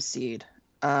Gundam Seed.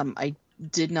 I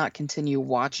did not continue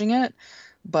watching it,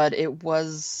 but it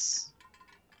was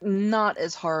not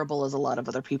as horrible as a lot of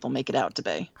other people make it out to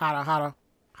be. Hada.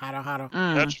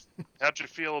 How'd you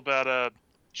feel about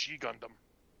G Gundam?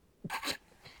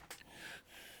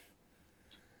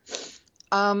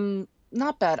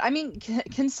 Not bad. I mean,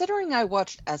 considering I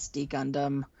watched SD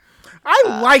Gundam,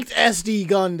 I liked SD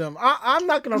Gundam. I'm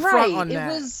not gonna front on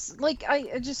that. It was like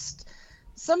I just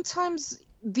sometimes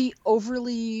the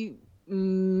overly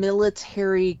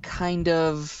military kind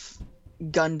of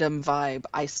Gundam vibe.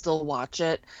 I still watch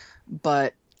it,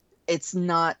 but it's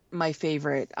not my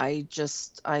favorite. I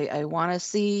want to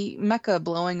see mecha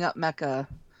blowing up mecha.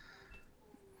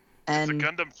 And it's a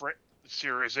Gundam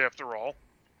series after all.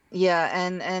 Yeah,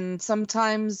 and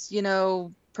sometimes,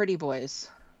 pretty boys.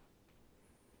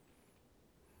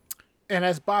 And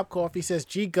as Bob Coffey says,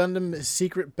 G Gundam is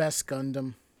secret best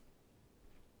Gundam.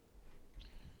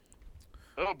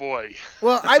 Oh boy.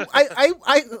 Well,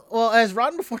 well, as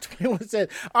Ron Before 21 said,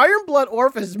 Iron Blood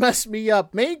Orphans messed me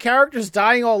up. Main characters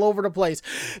dying all over the place.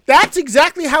 That's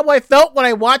exactly how I felt when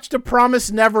I watched The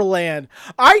Promised Neverland.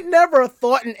 I never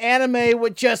thought an anime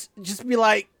would just be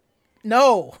like,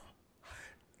 no.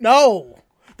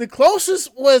 The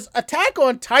closest was Attack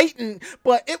on Titan,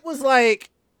 but it was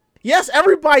like, yes,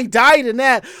 everybody died in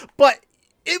that, but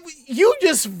you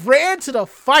just ran to the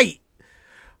fight.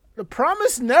 The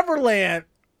Promised Neverland.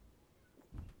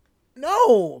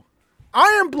 No.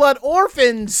 Iron Blood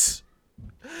Orphans.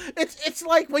 It's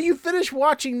like when you finish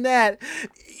watching that,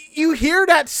 you hear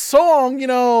that song,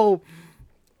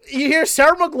 You hear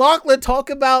Sarah McLachlan talk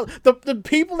about the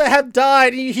people that have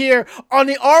died, and you hear "On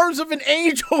the Arms of an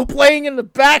Angel" playing in the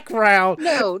background.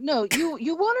 No,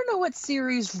 you want to know what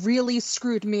series really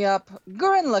screwed me up?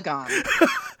 Gurren Lagann.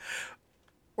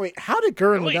 Wait, how did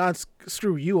Gurren Really? Lagann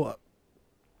screw you up?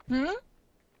 What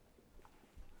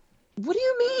do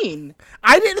you mean?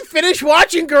 I didn't finish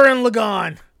watching Gurren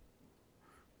Lagann.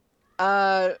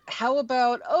 How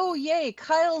about, oh yay,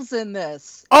 Kyle's in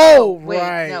this. Oh, Wait,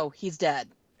 right. no, he's dead.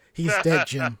 He's dead,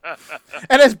 Jim.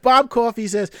 And as Bob Coffey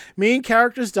says, main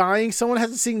character's dying. Someone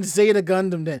hasn't seen Zeta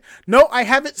Gundam then. No, I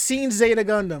haven't seen Zeta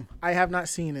Gundam. I have not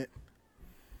seen it.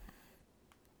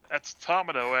 That's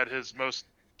Tomino at his most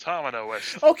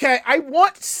Tomino-est. Okay, I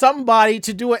want somebody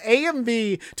to do an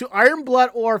AMV to Iron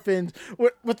Blood Orphans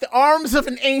with the Arms of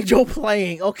an Angel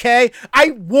playing, okay?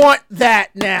 I want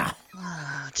that now.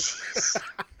 Oh, jeez.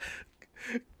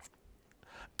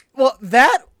 Well,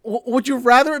 would you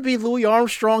rather it be Louis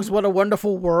Armstrong's What a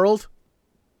Wonderful World?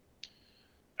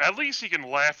 At least you can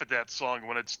laugh at that song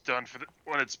when it's done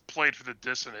when it's played for the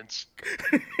dissonance.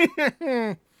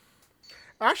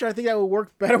 Actually, I think that would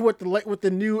work better with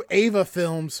the new Ava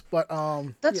films, but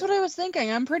That's what I was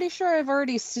thinking. I'm pretty sure I've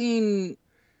already seen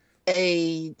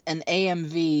an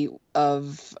AMV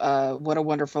of What a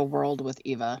Wonderful World with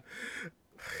Eva.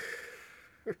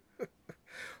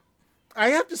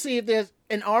 I have to see if there's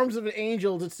an Arms of an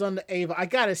Angel that's done to Ava. I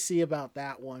gotta see about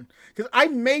that one. Because I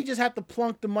may just have to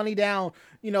plunk the money down,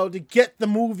 to get the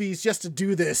movies just to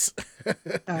do this.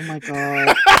 Oh my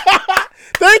god.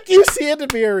 Thank you,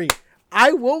 Sandamiri.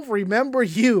 I will remember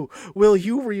you. Will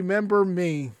you remember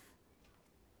me?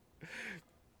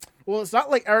 Well, it's not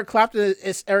like Eric Clapton.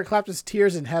 It's Eric Clapton's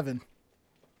Tears in Heaven.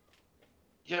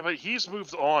 Yeah, but he's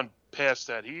moved on past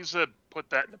that. He's put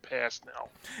that in the past now.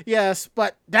 Yes,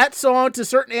 but that song to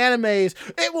certain animes,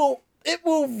 it will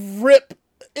rip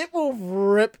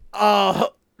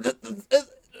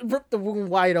rip the wound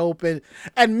wide open.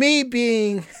 And me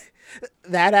being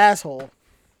that asshole,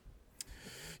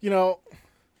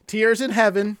 Tears in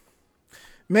Heaven,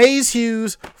 Maze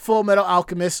Hughes, Full Metal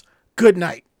Alchemist, good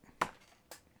night.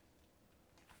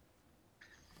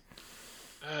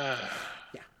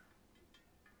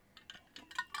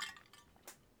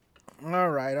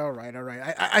 All right.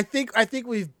 I think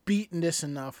we've beaten this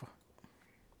enough.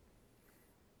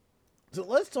 So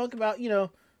let's talk about,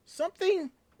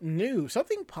 something new,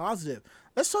 something positive.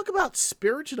 Let's talk about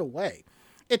Spirited Away.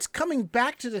 It's coming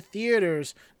back to the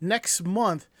theaters next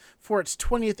month for its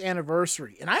 20th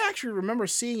anniversary. And I actually remember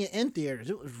seeing it in theaters.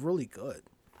 It was really good.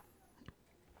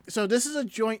 So this is a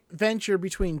joint venture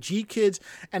between G-Kids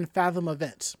and Fathom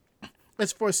Events.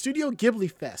 It's for Studio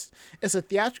Ghibli Fest. It's a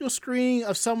theatrical screening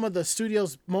of some of the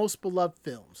studio's most beloved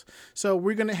films. So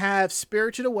we're going to have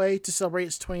Spirited Away to celebrate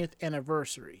its 20th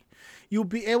anniversary. You'll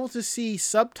be able to see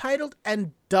subtitled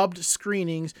and dubbed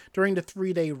screenings during the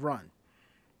 3-day run.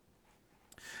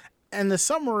 And the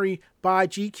summary by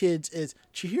G-Kids is,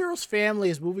 Chihiro's family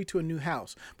is moving to a new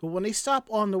house, but when they stop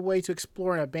on the way to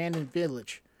explore an abandoned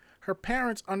village, her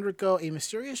parents undergo a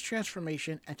mysterious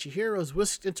transformation, and Chihiro is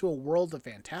whisked into a world of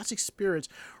fantastic spirits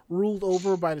ruled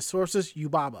over by the sorceress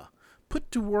Yubaba.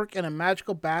 Put to work in a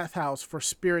magical bathhouse for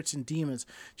spirits and demons,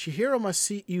 Chihiro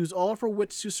must use all of her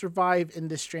wits to survive in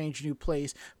this strange new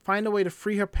place, find a way to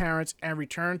free her parents, and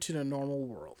return to the normal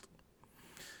world.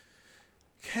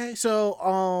 Okay,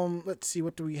 so let's see,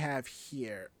 what do we have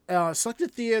here?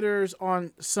 Selected theaters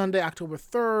on Sunday, October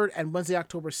 3rd, and Wednesday,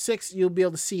 October 6th, you'll be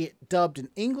able to see it dubbed in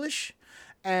English.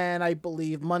 And I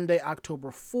believe Monday,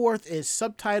 October 4th is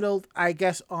subtitled. I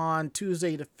guess on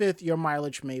Tuesday the 5th, your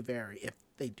mileage may vary if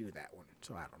they do that one.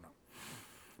 So I don't know.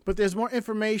 But there's more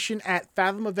information at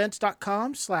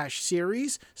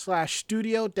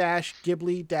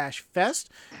fathomevents.com/series/studio-ghibli-fest.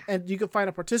 And you can find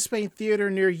a participating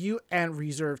theater near you and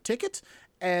reserve tickets.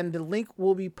 And the link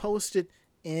will be posted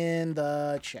in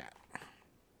the chat.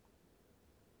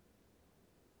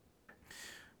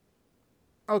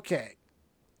 Okay.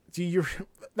 Siri,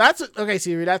 that's a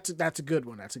good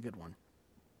one. That's a good one.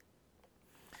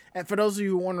 And for those of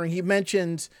you wondering, he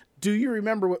mentions, do you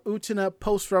remember what Utena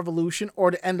post-revolution or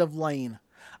the end of Lane?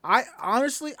 I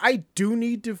do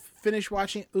need to finish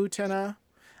watching Utena.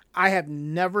 I have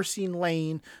never seen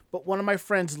Lane, but one of my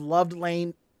friends loved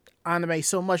Lane anime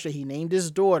so much that he named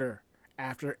his daughter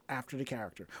after the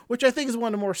character, which I think is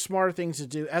one of the more smarter things to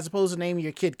do, as opposed to naming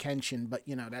your kid Kenshin. But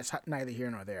that's neither here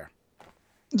nor there.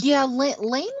 Yeah, Lane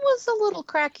was a little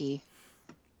cracky.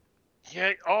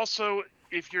 Yeah. Also,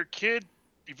 if you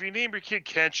name your kid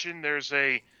Kenshin, there's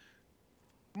a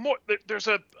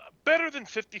better than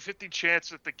 50-50 chance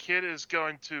that the kid is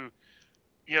going to,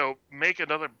 make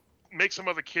another make some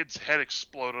other kid's head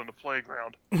explode on the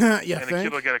playground. Yeah, and the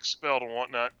kid will get expelled and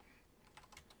whatnot.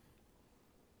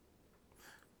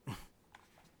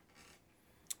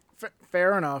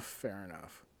 Fair enough.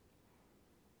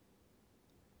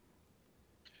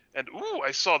 And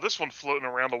I saw this one floating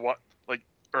around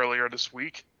earlier this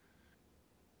week.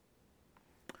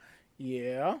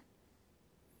 Yeah.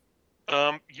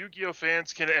 Yu-Gi-Oh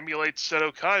fans can emulate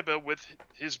Seto Kaiba with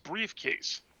his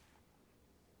briefcase.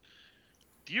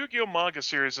 The Yu-Gi-Oh manga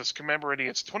series is commemorating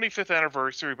its 25th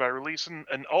anniversary by releasing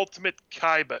an Ultimate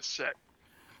Kaiba set.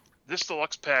 This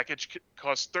deluxe package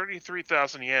costs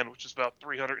 33,000 yen, which is about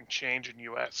 300 and change in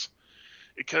US.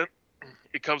 It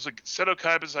comes with Seto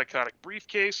Kaiba's iconic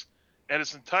briefcase and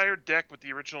his entire deck with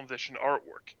the original edition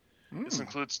artwork. This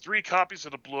includes 3 copies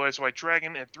of the Blue Eyes White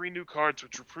Dragon and 3 new cards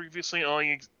which were previously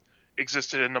only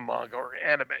existed in the manga or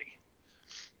anime.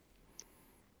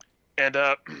 And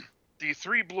the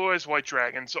 3 Blue Eyes White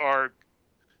Dragons are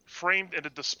framed in a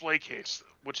display case,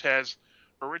 which has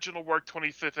original work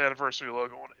 25th anniversary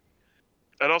logo on it.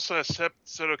 It also has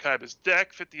Seto Kaiba's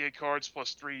deck, 58 cards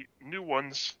plus 3 new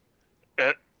ones,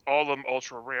 all of them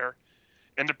ultra rare.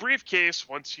 And the briefcase,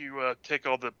 once you take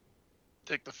the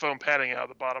foam padding out of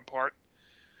the bottom part,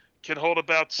 can hold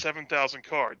about 7,000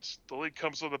 cards. The lid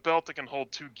comes with a belt that can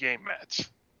hold 2 game mats.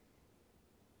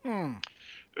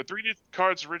 The 3 new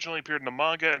cards originally appeared in the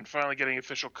manga and finally getting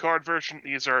official card version.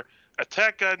 These are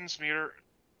Attack Guidance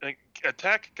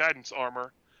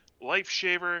Armor, Life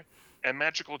Shaver, and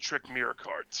Magical Trick Mirror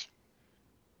cards.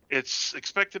 It's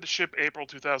expected to ship April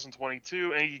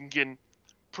 2022, and you can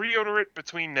pre-order it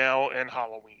between now and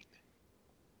Halloween.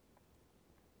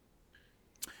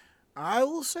 I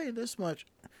will say this much.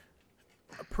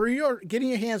 Getting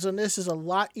your hands on this is a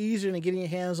lot easier than getting your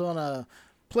hands on a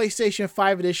PlayStation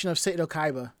 5 edition of Seto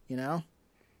Kaiba, you know?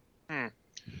 Yeah,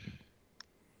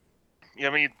 I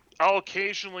mean, I'll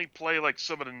occasionally play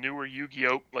some of the newer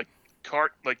Yu-Gi-Oh!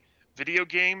 Video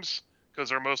games, because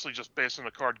they're mostly just based on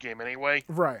a card game anyway.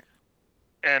 Right.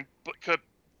 But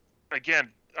again,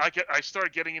 I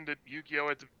started getting into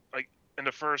Yu-Gi-Oh! In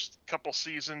the first couple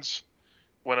seasons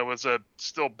when it was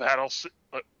still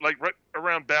right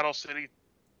around Battle City,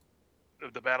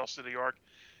 the Battle City arc,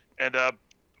 and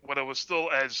when it was still,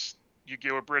 as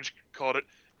Yu-Gi-Oh! Abridged called it,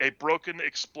 a broken,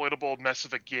 exploitable mess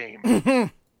of a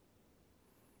game.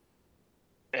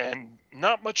 And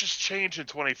not much has changed in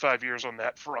 25 years on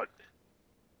that front.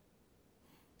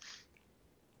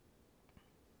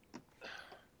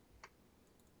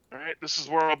 All right, this is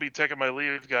where I'll be taking my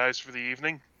leave, guys, for the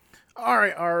evening. All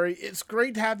right, Ari. It's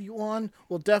great to have you on.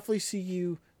 We'll definitely see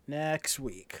you next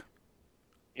week.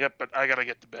 Yep, but I got to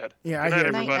get to bed. Yeah, Good I night, hear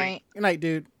everybody. Night. Good night,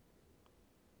 dude.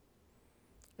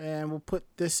 And we'll put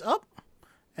this up.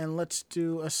 And let's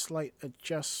do a slight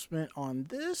adjustment on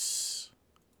this.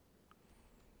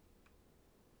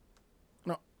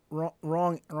 No,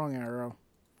 wrong arrow.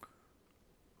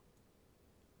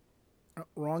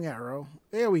 Wrong arrow.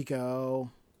 There we go.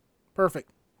 Perfect.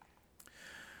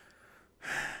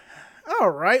 All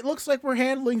right. Looks like we're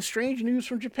handling strange news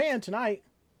from Japan tonight.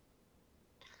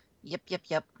 Yep.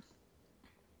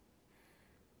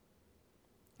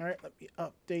 All right. Let me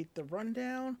update the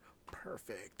rundown.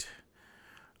 Perfect.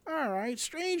 All right.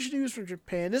 Strange news from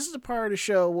Japan. This is the part of the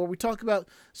show where we talk about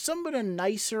some of the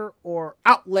nicer or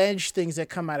outlandish things that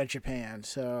come out of Japan.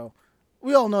 So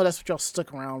we all know that's what y'all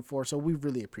stuck around for. So we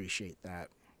really appreciate that.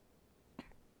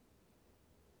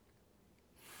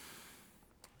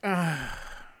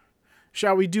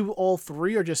 Shall we do all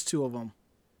 3 or just 2 of them?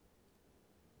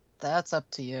 That's up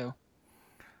to you.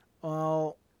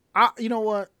 Well, you know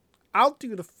what? I'll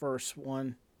do the first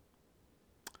one.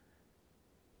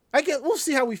 We'll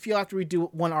see how we feel after we do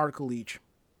 1 article each.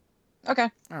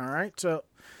 Okay. All right. So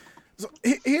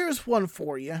here's one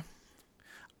for you.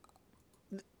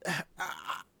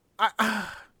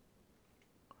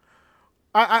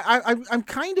 I'm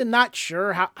kind of not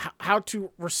sure how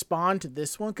to respond to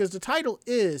this one because the title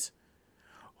is,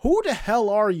 "Who the hell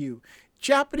are you?"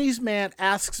 Japanese man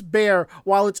asks bear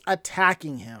while it's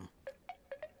attacking him.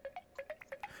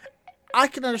 I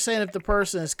can understand if the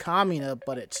person is Kamina,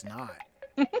 but it's not.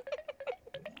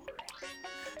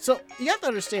 So you have to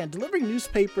understand, delivering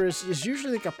newspapers is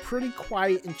usually a pretty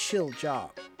quiet and chill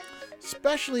job,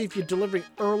 especially if you're delivering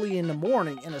early in the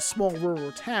morning in a small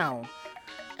rural town.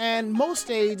 And most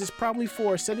days it's probably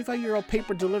for a 75-year-old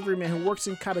paper delivery man who works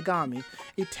in Katagami,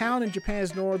 a town in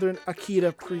Japan's northern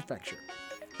Akita prefecture.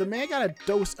 The man got a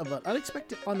dose of an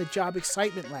unexpected on-the-job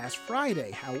excitement last Friday,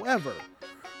 however,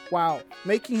 while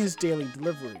making his daily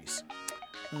deliveries.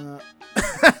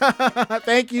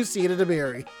 Thank you, Sita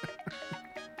DeBerry.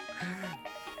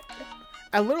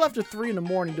 A little after 3 in the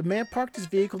morning, the man parked his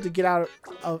vehicle to get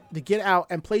out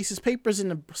and place his papers in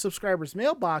the subscribers'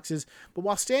 mailboxes. But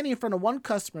while standing in front of one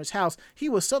customer's house, he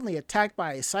was suddenly attacked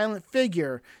by a silent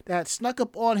figure that had snuck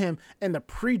up on him in the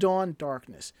pre-dawn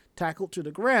darkness. Tackled to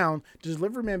the ground, the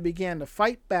delivery man began to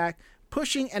fight back,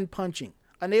 pushing and punching.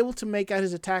 Unable to make out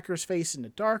his attacker's face in the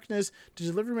darkness, the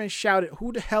delivery man shouted,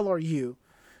 "Who the hell are you?"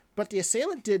 But the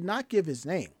assailant did not give his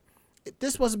name.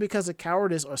 This wasn't because of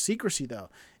cowardice or secrecy,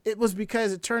 though. It was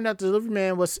because it turned out the delivery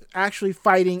man was actually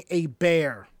fighting a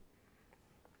bear.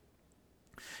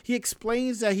 He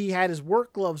explains that he had his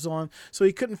work gloves on, so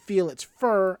he couldn't feel its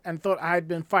fur and thought I had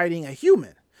been fighting a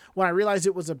human. When I realized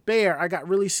it was a bear, I got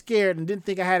really scared and didn't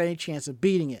think I had any chance of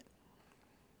beating it.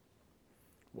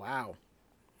 Wow.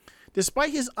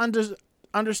 Despite his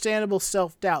understandable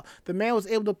self-doubt, the man was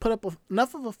able to put up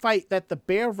enough of a fight that the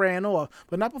bear ran off,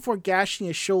 but not before gashing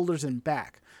his shoulders and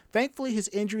back. Thankfully, his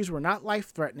injuries were not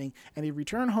life-threatening, and he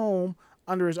returned home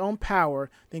under his own power,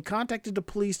 then contacted the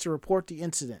police to report the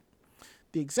incident.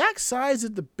 The exact size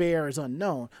of the bear is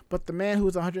unknown, but the man, who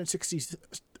was 160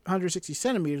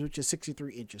 centimeters, which is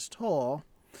 63 inches tall,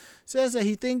 says that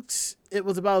he thinks it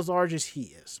was about as large as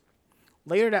he is.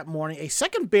 Later that morning, a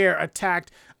second bear attack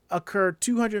occurred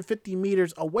 250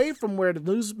 meters away from where the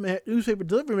newspaper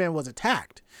delivery man was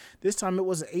attacked. This time it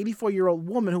was an 84-year-old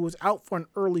woman who was out for an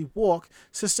early walk,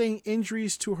 sustaining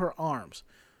injuries to her arms.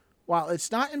 While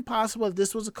it's not impossible that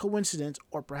this was a coincidence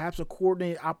or perhaps a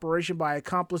coordinated operation by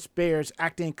accomplice bears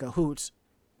acting in cahoots,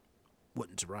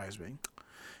 wouldn't surprise me,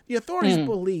 the authorities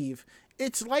believe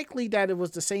it's likely that it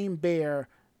was the same bear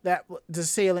that the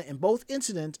assailant in both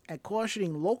incidents, and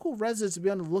cautioning local residents to be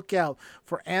on the lookout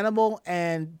for the animal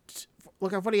and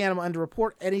to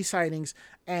report any sightings.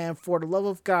 And for the love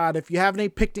of God, if you have any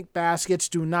picnic baskets,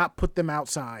 do not put them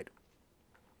outside.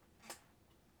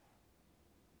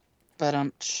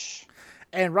 And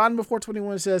Rodman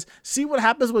 421 says, "See what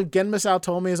happens when Genma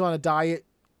Saotome is on a diet?"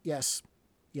 Yes,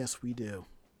 we do.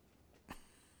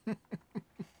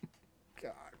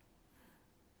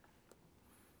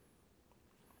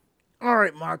 All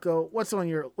right, Mako, which one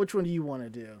do you want to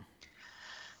do?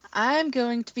 I'm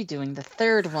going to be doing the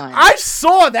third one. I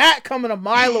saw that coming a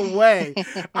mile away.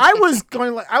 I was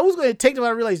going to take them.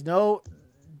 I realized, no,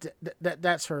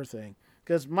 that's her thing.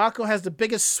 Because Mako has the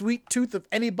biggest sweet tooth of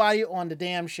anybody on the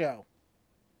damn show.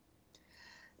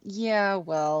 Yeah,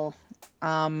 well,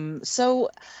 so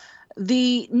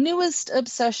the newest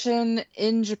obsession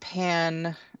in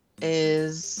Japan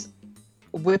is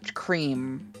whipped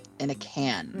cream in a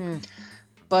can.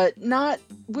 But not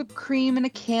whipped cream in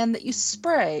a can that you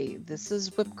spray. This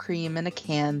is whipped cream in a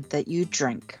can that you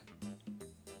drink.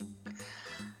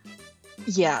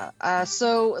 Yeah,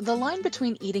 so the line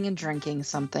between eating and drinking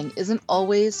something isn't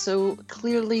always so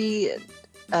clearly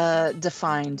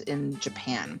defined in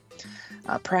Japan.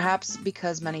 Perhaps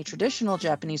because many traditional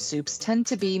Japanese soups tend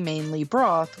to be mainly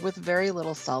broth with very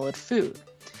little solid food.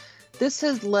 This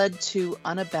has led to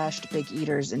unabashed big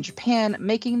eaters in Japan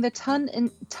making the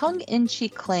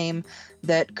tongue-in-cheek claim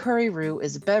that curry-roux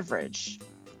is a beverage.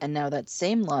 And now that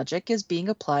same logic is being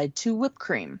applied to whipped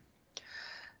cream.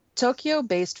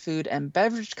 Tokyo-based food and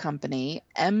beverage company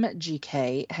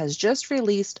MGK has just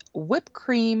released Whipped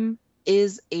Cream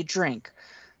is a Drink,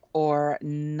 or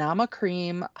Nama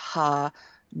Cream Ha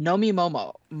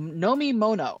Nomimono.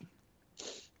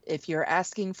 If you're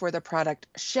asking for the product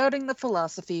shouting the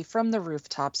philosophy from the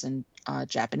rooftops in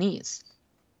Japanese.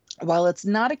 While it's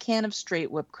not a can of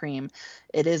straight whipped cream,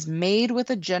 it is made with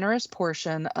a generous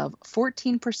portion of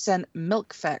 14%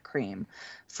 milk fat cream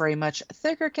for a much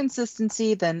thicker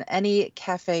consistency than any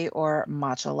cafe or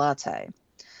matcha latte.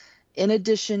 In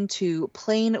addition to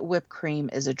plain whipped cream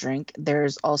is a drink,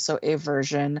 there's also a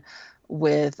version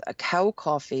with a cow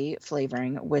coffee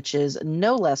flavoring, which is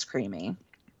no less creamy.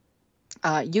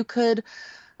 You could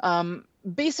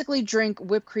basically drink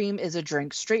whipped cream is a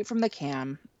drink straight from the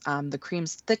can. The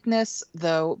cream's thickness,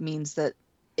 though, means that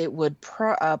it would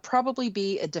probably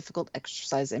be a difficult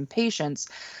exercise in patience.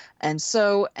 And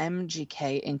so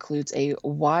MGK includes a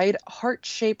wide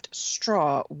heart-shaped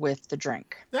straw with the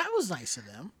drink. That was nice of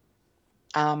them.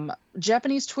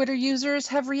 Japanese Twitter users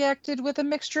have reacted with a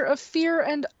mixture of fear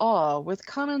and awe, with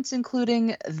comments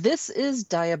including, "This is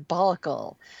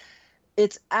diabolical.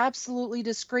 It's absolutely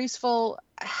disgraceful.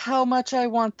 How much I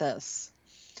want this.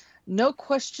 No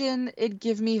question it'd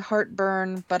give me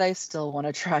heartburn, but I still want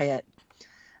to try it.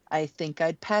 I think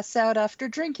I'd pass out after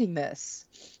drinking this.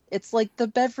 It's like the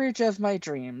beverage of my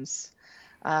dreams."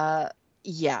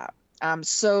 Yeah.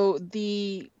 So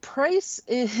the price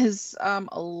is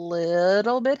a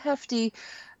little bit hefty.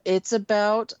 It's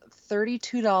about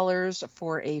 $32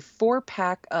 for a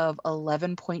 4-pack of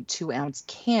 11.2-ounce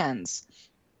cans.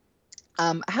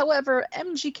 However,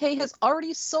 MGK has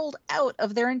already sold out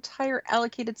of their entire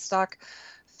allocated stock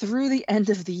through the end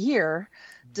of the year,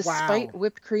 despite Wow.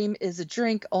 Whipped Cream is a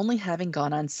Drink only having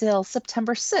gone on sale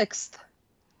September 6th.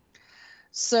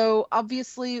 So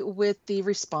obviously with the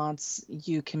response,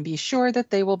 you can be sure that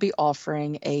they will be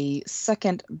offering a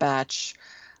second batch.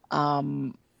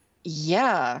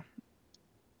 Yeah.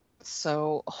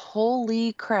 So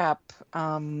holy crap,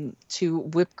 to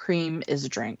Whipped Cream is a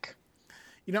Drink.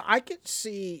 You know, I could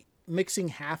see mixing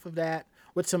half of that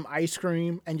with some ice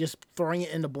cream and just throwing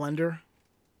it in the blender.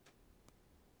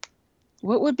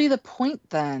 What would be the point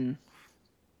then?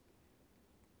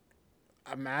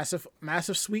 A massive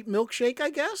sweet milkshake, I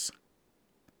guess.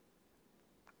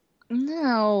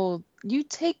 No, you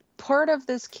take part of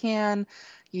this can,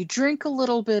 you drink a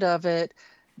little bit of it,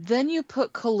 then you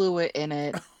put Kahlua in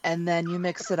it, and then you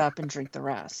mix it up and drink the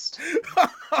rest.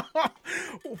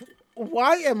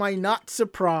 Why am I not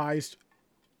surprised?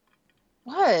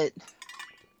 What?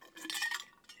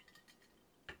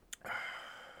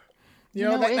 You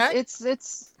know, that, it's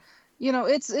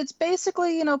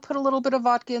basically, put a little bit of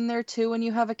vodka in there too, and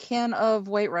you have a can of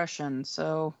White Russian.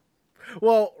 So,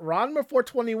 well, Ronma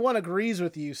 421 agrees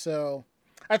with you, so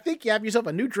I think you have yourself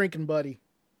a new drinking buddy.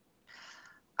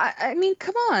 I mean,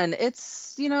 come on,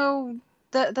 it's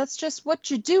that's just what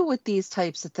you do with these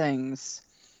types of things.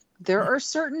 There are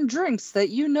certain drinks that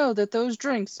that those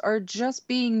drinks are just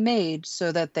being made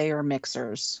so that they are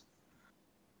mixers.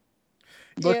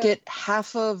 Look at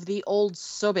half of the old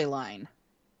Sobe line.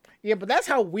 Yeah, but that's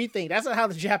how we think. That's not how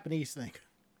the Japanese think.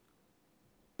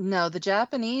 No, the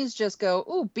Japanese just go,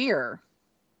 ooh, beer.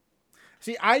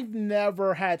 See, I've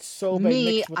never had Sobe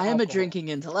Me, mixed with I am a alcohol. drinking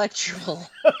intellectual.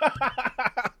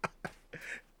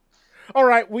 All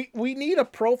right, we need a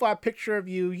profile picture of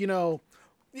you,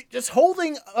 just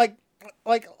holding like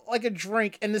a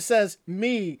drink, and it says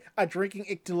me, a drinking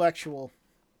intellectual.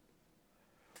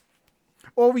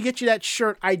 Or we get you that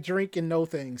shirt, I drink and know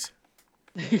things.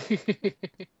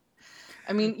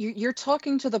 I mean, you're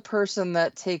talking to the person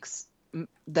that takes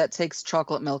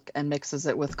chocolate milk and mixes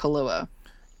it with Kahlua.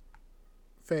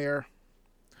 Fair.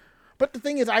 But the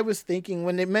thing is, I was thinking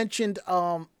when they mentioned,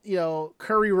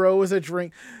 curry roe as a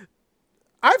drink,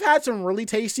 I've had some really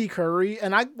tasty curry,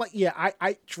 and I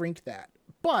drink that.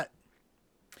 But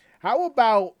how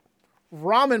about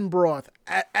ramen broth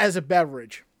as a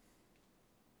beverage?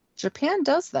 Japan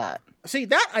does that. See,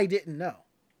 that I didn't know.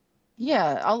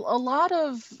 Yeah, a lot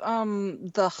of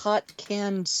the hot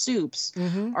canned soups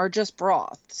are just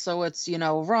broth. So it's,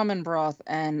 ramen broth,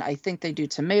 and I think they do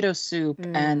tomato soup,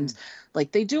 and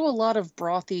like they do a lot of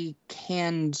brothy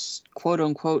canned quote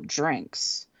unquote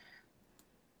drinks.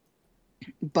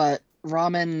 But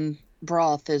ramen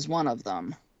broth is one of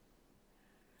them.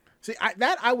 See,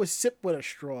 I would sip with a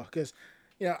straw because,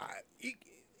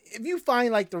 if you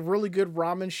find like the really good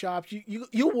ramen shops,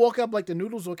 you walk up like the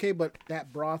noodles okay, but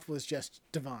that broth was just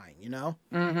divine,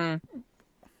 Mm-hmm.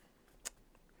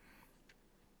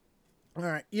 All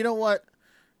right, you know what?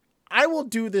 I will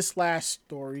do this last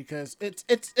story because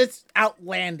it's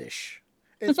outlandish.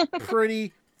 It's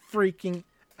pretty freaking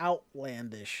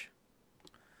outlandish.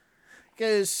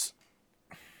 Because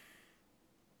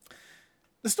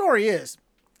the story is,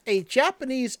 a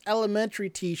Japanese elementary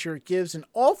teacher gives an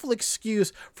awful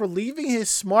excuse for leaving his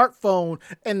smartphone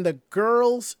in the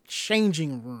girls'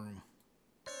 changing room.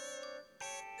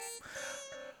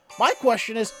 My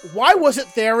question is, why was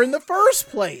it there in the first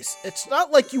place? It's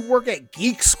not like you work at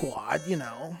Geek Squad, And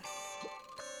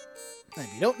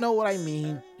if you don't know what I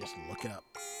mean, just look it up.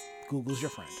 Google's your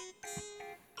friend.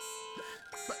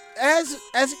 But as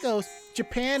it goes,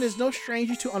 Japan is no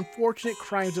stranger to unfortunate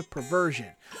crimes of perversion.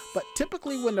 But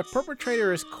typically when the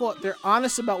perpetrator is caught, they're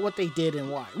honest about what they did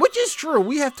and why. Which is true.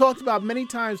 We have talked about many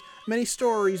times, many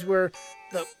stories where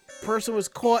the person was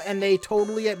caught and they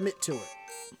totally admit to it.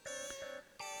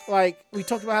 Like, we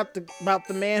talked about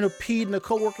the man who peed in a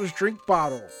coworker's drink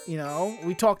bottle.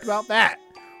 We talked about that.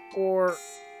 Or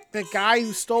the guy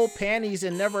who stole panties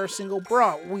and never a single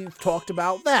bra. We've talked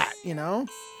about that,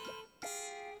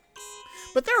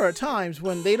 But there are times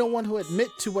when they don't want to admit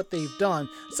to what they've done,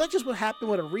 such as what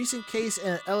happened with a recent case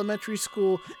in an elementary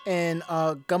school in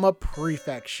Gama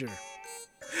Prefecture.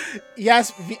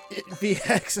 Yes,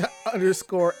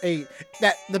 VX_8.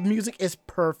 That the music is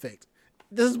perfect.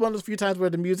 This is one of those few times where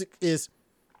the music is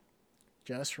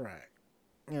just right.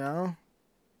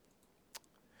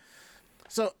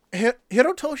 So,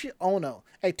 Hirotoshi Ono,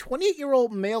 a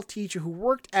 28-year-old male teacher who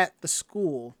worked at the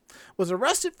school, was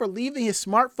arrested for leaving his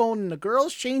smartphone in the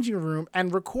girls' changing room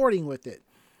and recording with it.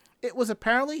 It was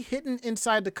apparently hidden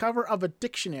inside the cover of a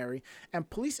dictionary, and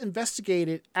police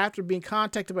investigated after being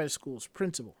contacted by the school's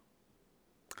principal.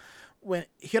 When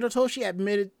Hirotoshi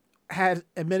had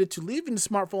admitted to leaving the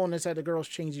smartphone inside the girls'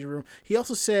 changing room, he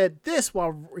also said this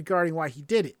while regarding why he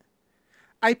did it.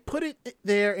 I put it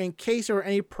there in case there were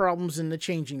any problems in the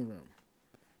changing room.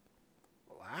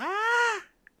 What?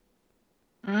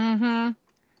 Mm-hmm.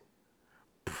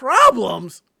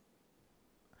 Problems?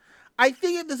 I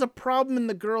think if there's a problem in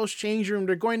the girls' changing room,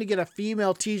 they're going to get a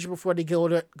female teacher before they go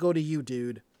to you,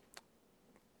 dude.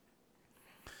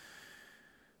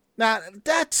 Now,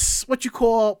 that's what you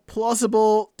call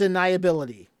plausible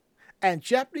deniability. And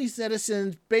Japanese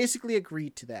netizens basically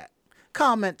agreed to that.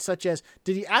 Comments such as,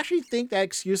 did he actually think that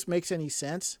excuse makes any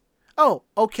sense? Oh,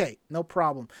 okay, no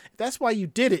problem. If that's why you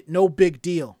did it, no big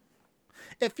deal.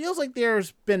 It feels like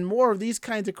there's been more of these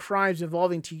kinds of crimes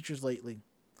involving teachers lately.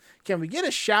 Can we get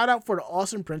a shout out for the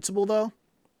awesome principal, though?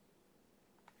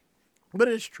 But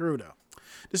it's true, though.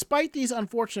 Despite these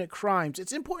unfortunate crimes,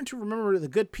 it's important to remember the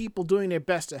good people doing their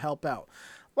best to help out.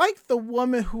 Like the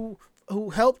woman who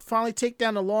helped finally take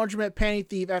down the laundromat panty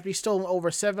thief after he stolen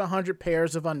over 700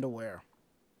 pairs of underwear.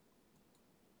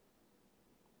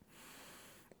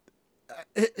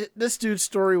 This dude's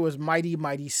story was mighty,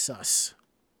 mighty sus.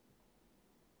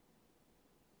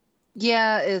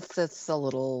 Yeah, it's a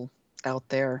little out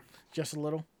there. Just a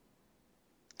little?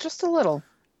 Just a little.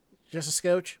 Just a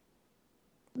scotch?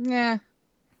 Yeah.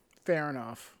 Fair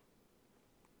enough.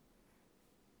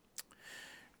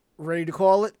 Ready to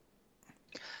call it?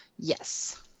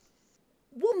 Yes.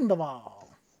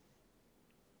 Wonderful.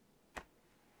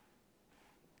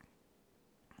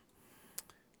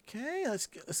 Okay, let's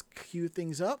cue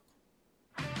things up.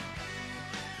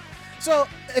 So,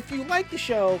 if you like the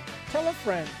show, tell a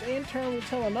friend. They in turn will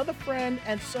tell another friend,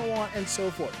 and so on and so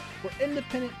forth. We're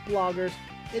independent bloggers,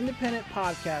 independent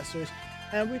podcasters,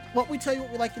 and what we tell you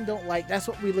what we like and don't like, that's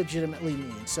what we legitimately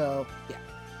mean. So, yeah.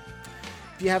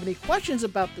 If you have any questions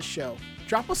about the show,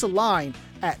 drop us a line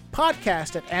at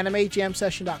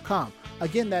podcast@animejamsession.com.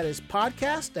 Again, that is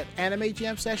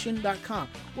podcast@animejamsession.com.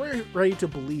 We're ready to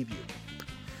believe you.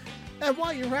 And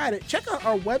while you're at it, check out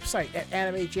our website at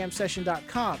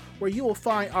animejamsession.com, where you will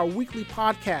find our weekly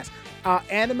podcast,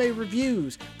 anime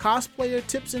reviews, cosplayer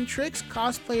tips and tricks,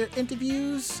 cosplayer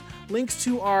interviews, links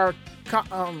to our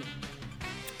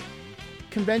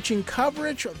convention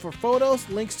coverage for photos,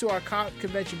 links to our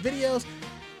convention videos,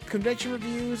 convention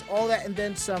reviews, all that and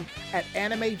then some at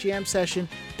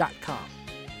animejamsession.com.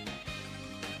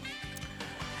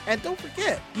 And don't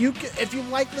forget, if you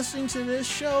like listening to this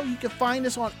show, you can find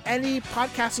us on any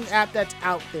podcasting app that's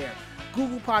out there.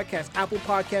 Google Podcasts, Apple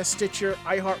Podcasts, Stitcher,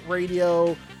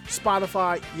 iHeartRadio,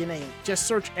 Spotify, you name it. Just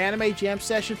search Anime Jam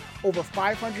Session. Over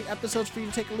 500 episodes for you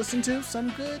to take a listen to. Some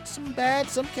good, some bad,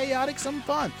 some chaotic, some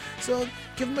fun. So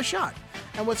give them a shot.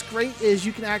 And what's great is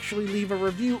you can actually leave a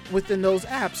review within those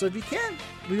apps. So if you can,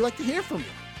 we'd like to hear from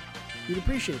you. We'd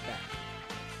appreciate that.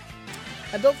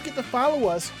 And don't forget to follow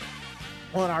us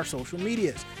on our social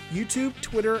medias, YouTube,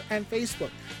 Twitter, and Facebook.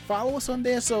 Follow us on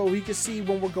there so we can see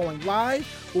when we're going live,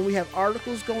 when we have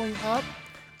articles going up,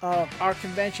 our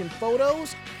convention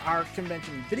photos, our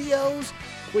convention videos,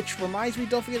 which reminds me,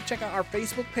 don't forget to check out our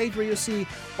Facebook page where you'll see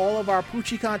all of our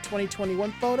PoochieCon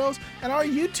 2021 photos, and our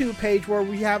YouTube page where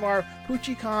we have our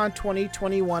PoochieCon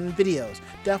 2021 videos.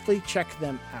 Definitely check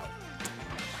them out.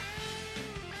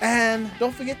 And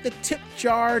don't forget the tip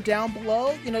jar down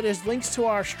below. You know, there's links to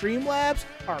our Streamlabs,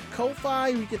 our Ko-Fi.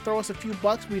 You can throw us a few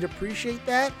bucks. We'd appreciate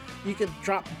that. You can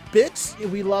drop bits.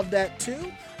 We love that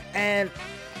too. And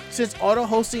since auto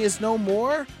hosting is no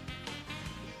more,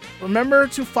 remember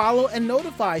to follow and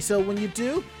notify. So when you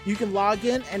do, you can log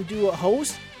in and do a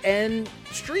host and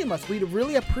stream us. We'd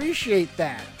really appreciate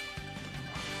that.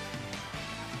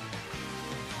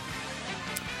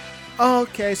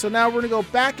 Okay, so now we're going to go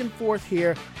back and forth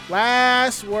here.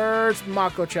 Last words,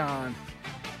 Mako-chan.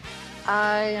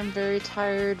 I am very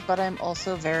tired, but I'm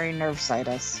also very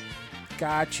nerve-sighted.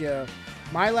 Gotcha.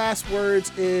 My last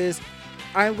words is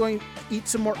I'm going to eat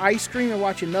some more ice cream and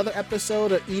watch another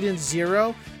episode of Eden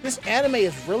Zero. This anime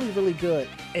is really, really good.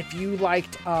 If you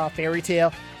liked Fairy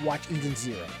Tail, watch Eden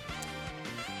Zero.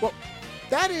 Well,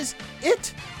 that is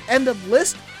it. End of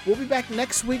list. We'll be back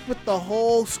next week with the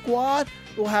whole squad.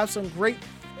 We'll have some great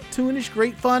tunage,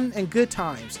 great fun, and good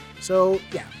times. So,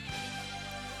 yeah.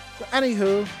 So,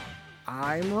 anywho,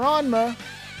 I'm Ranma.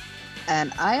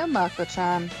 And I am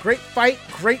Mako-chan. Great fight,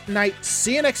 great night.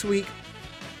 See you next week.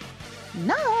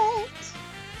 Night.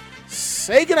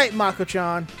 Say goodnight,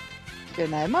 Mako-chan.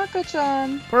 Good night,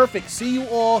 Mako-chan. Perfect. See you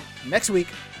all next week.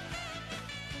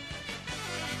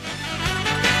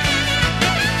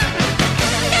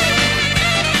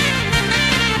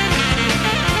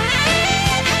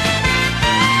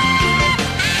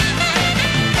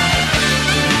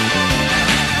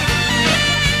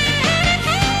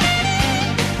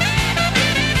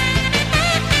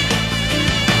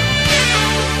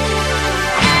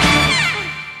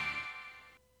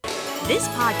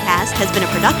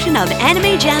 production of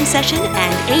Anime Jam Session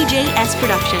and AJS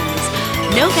Productions.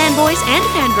 No fanboys and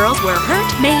fangirls were hurt,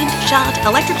 maimed, shot,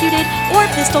 electrocuted, or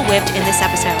pistol whipped in this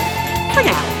episode. For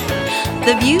now.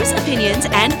 The views, opinions,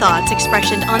 and thoughts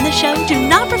expressed on the show do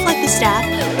not reflect the staff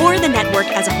or the network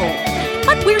as a whole.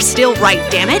 But we're still right,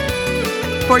 damn it!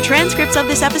 For transcripts of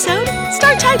this episode,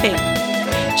 start typing.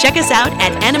 Check us out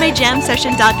at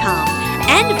animejamsession.com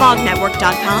and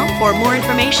vognetwork.com for more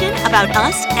information about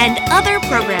us and other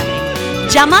programming.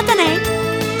 Jamatane!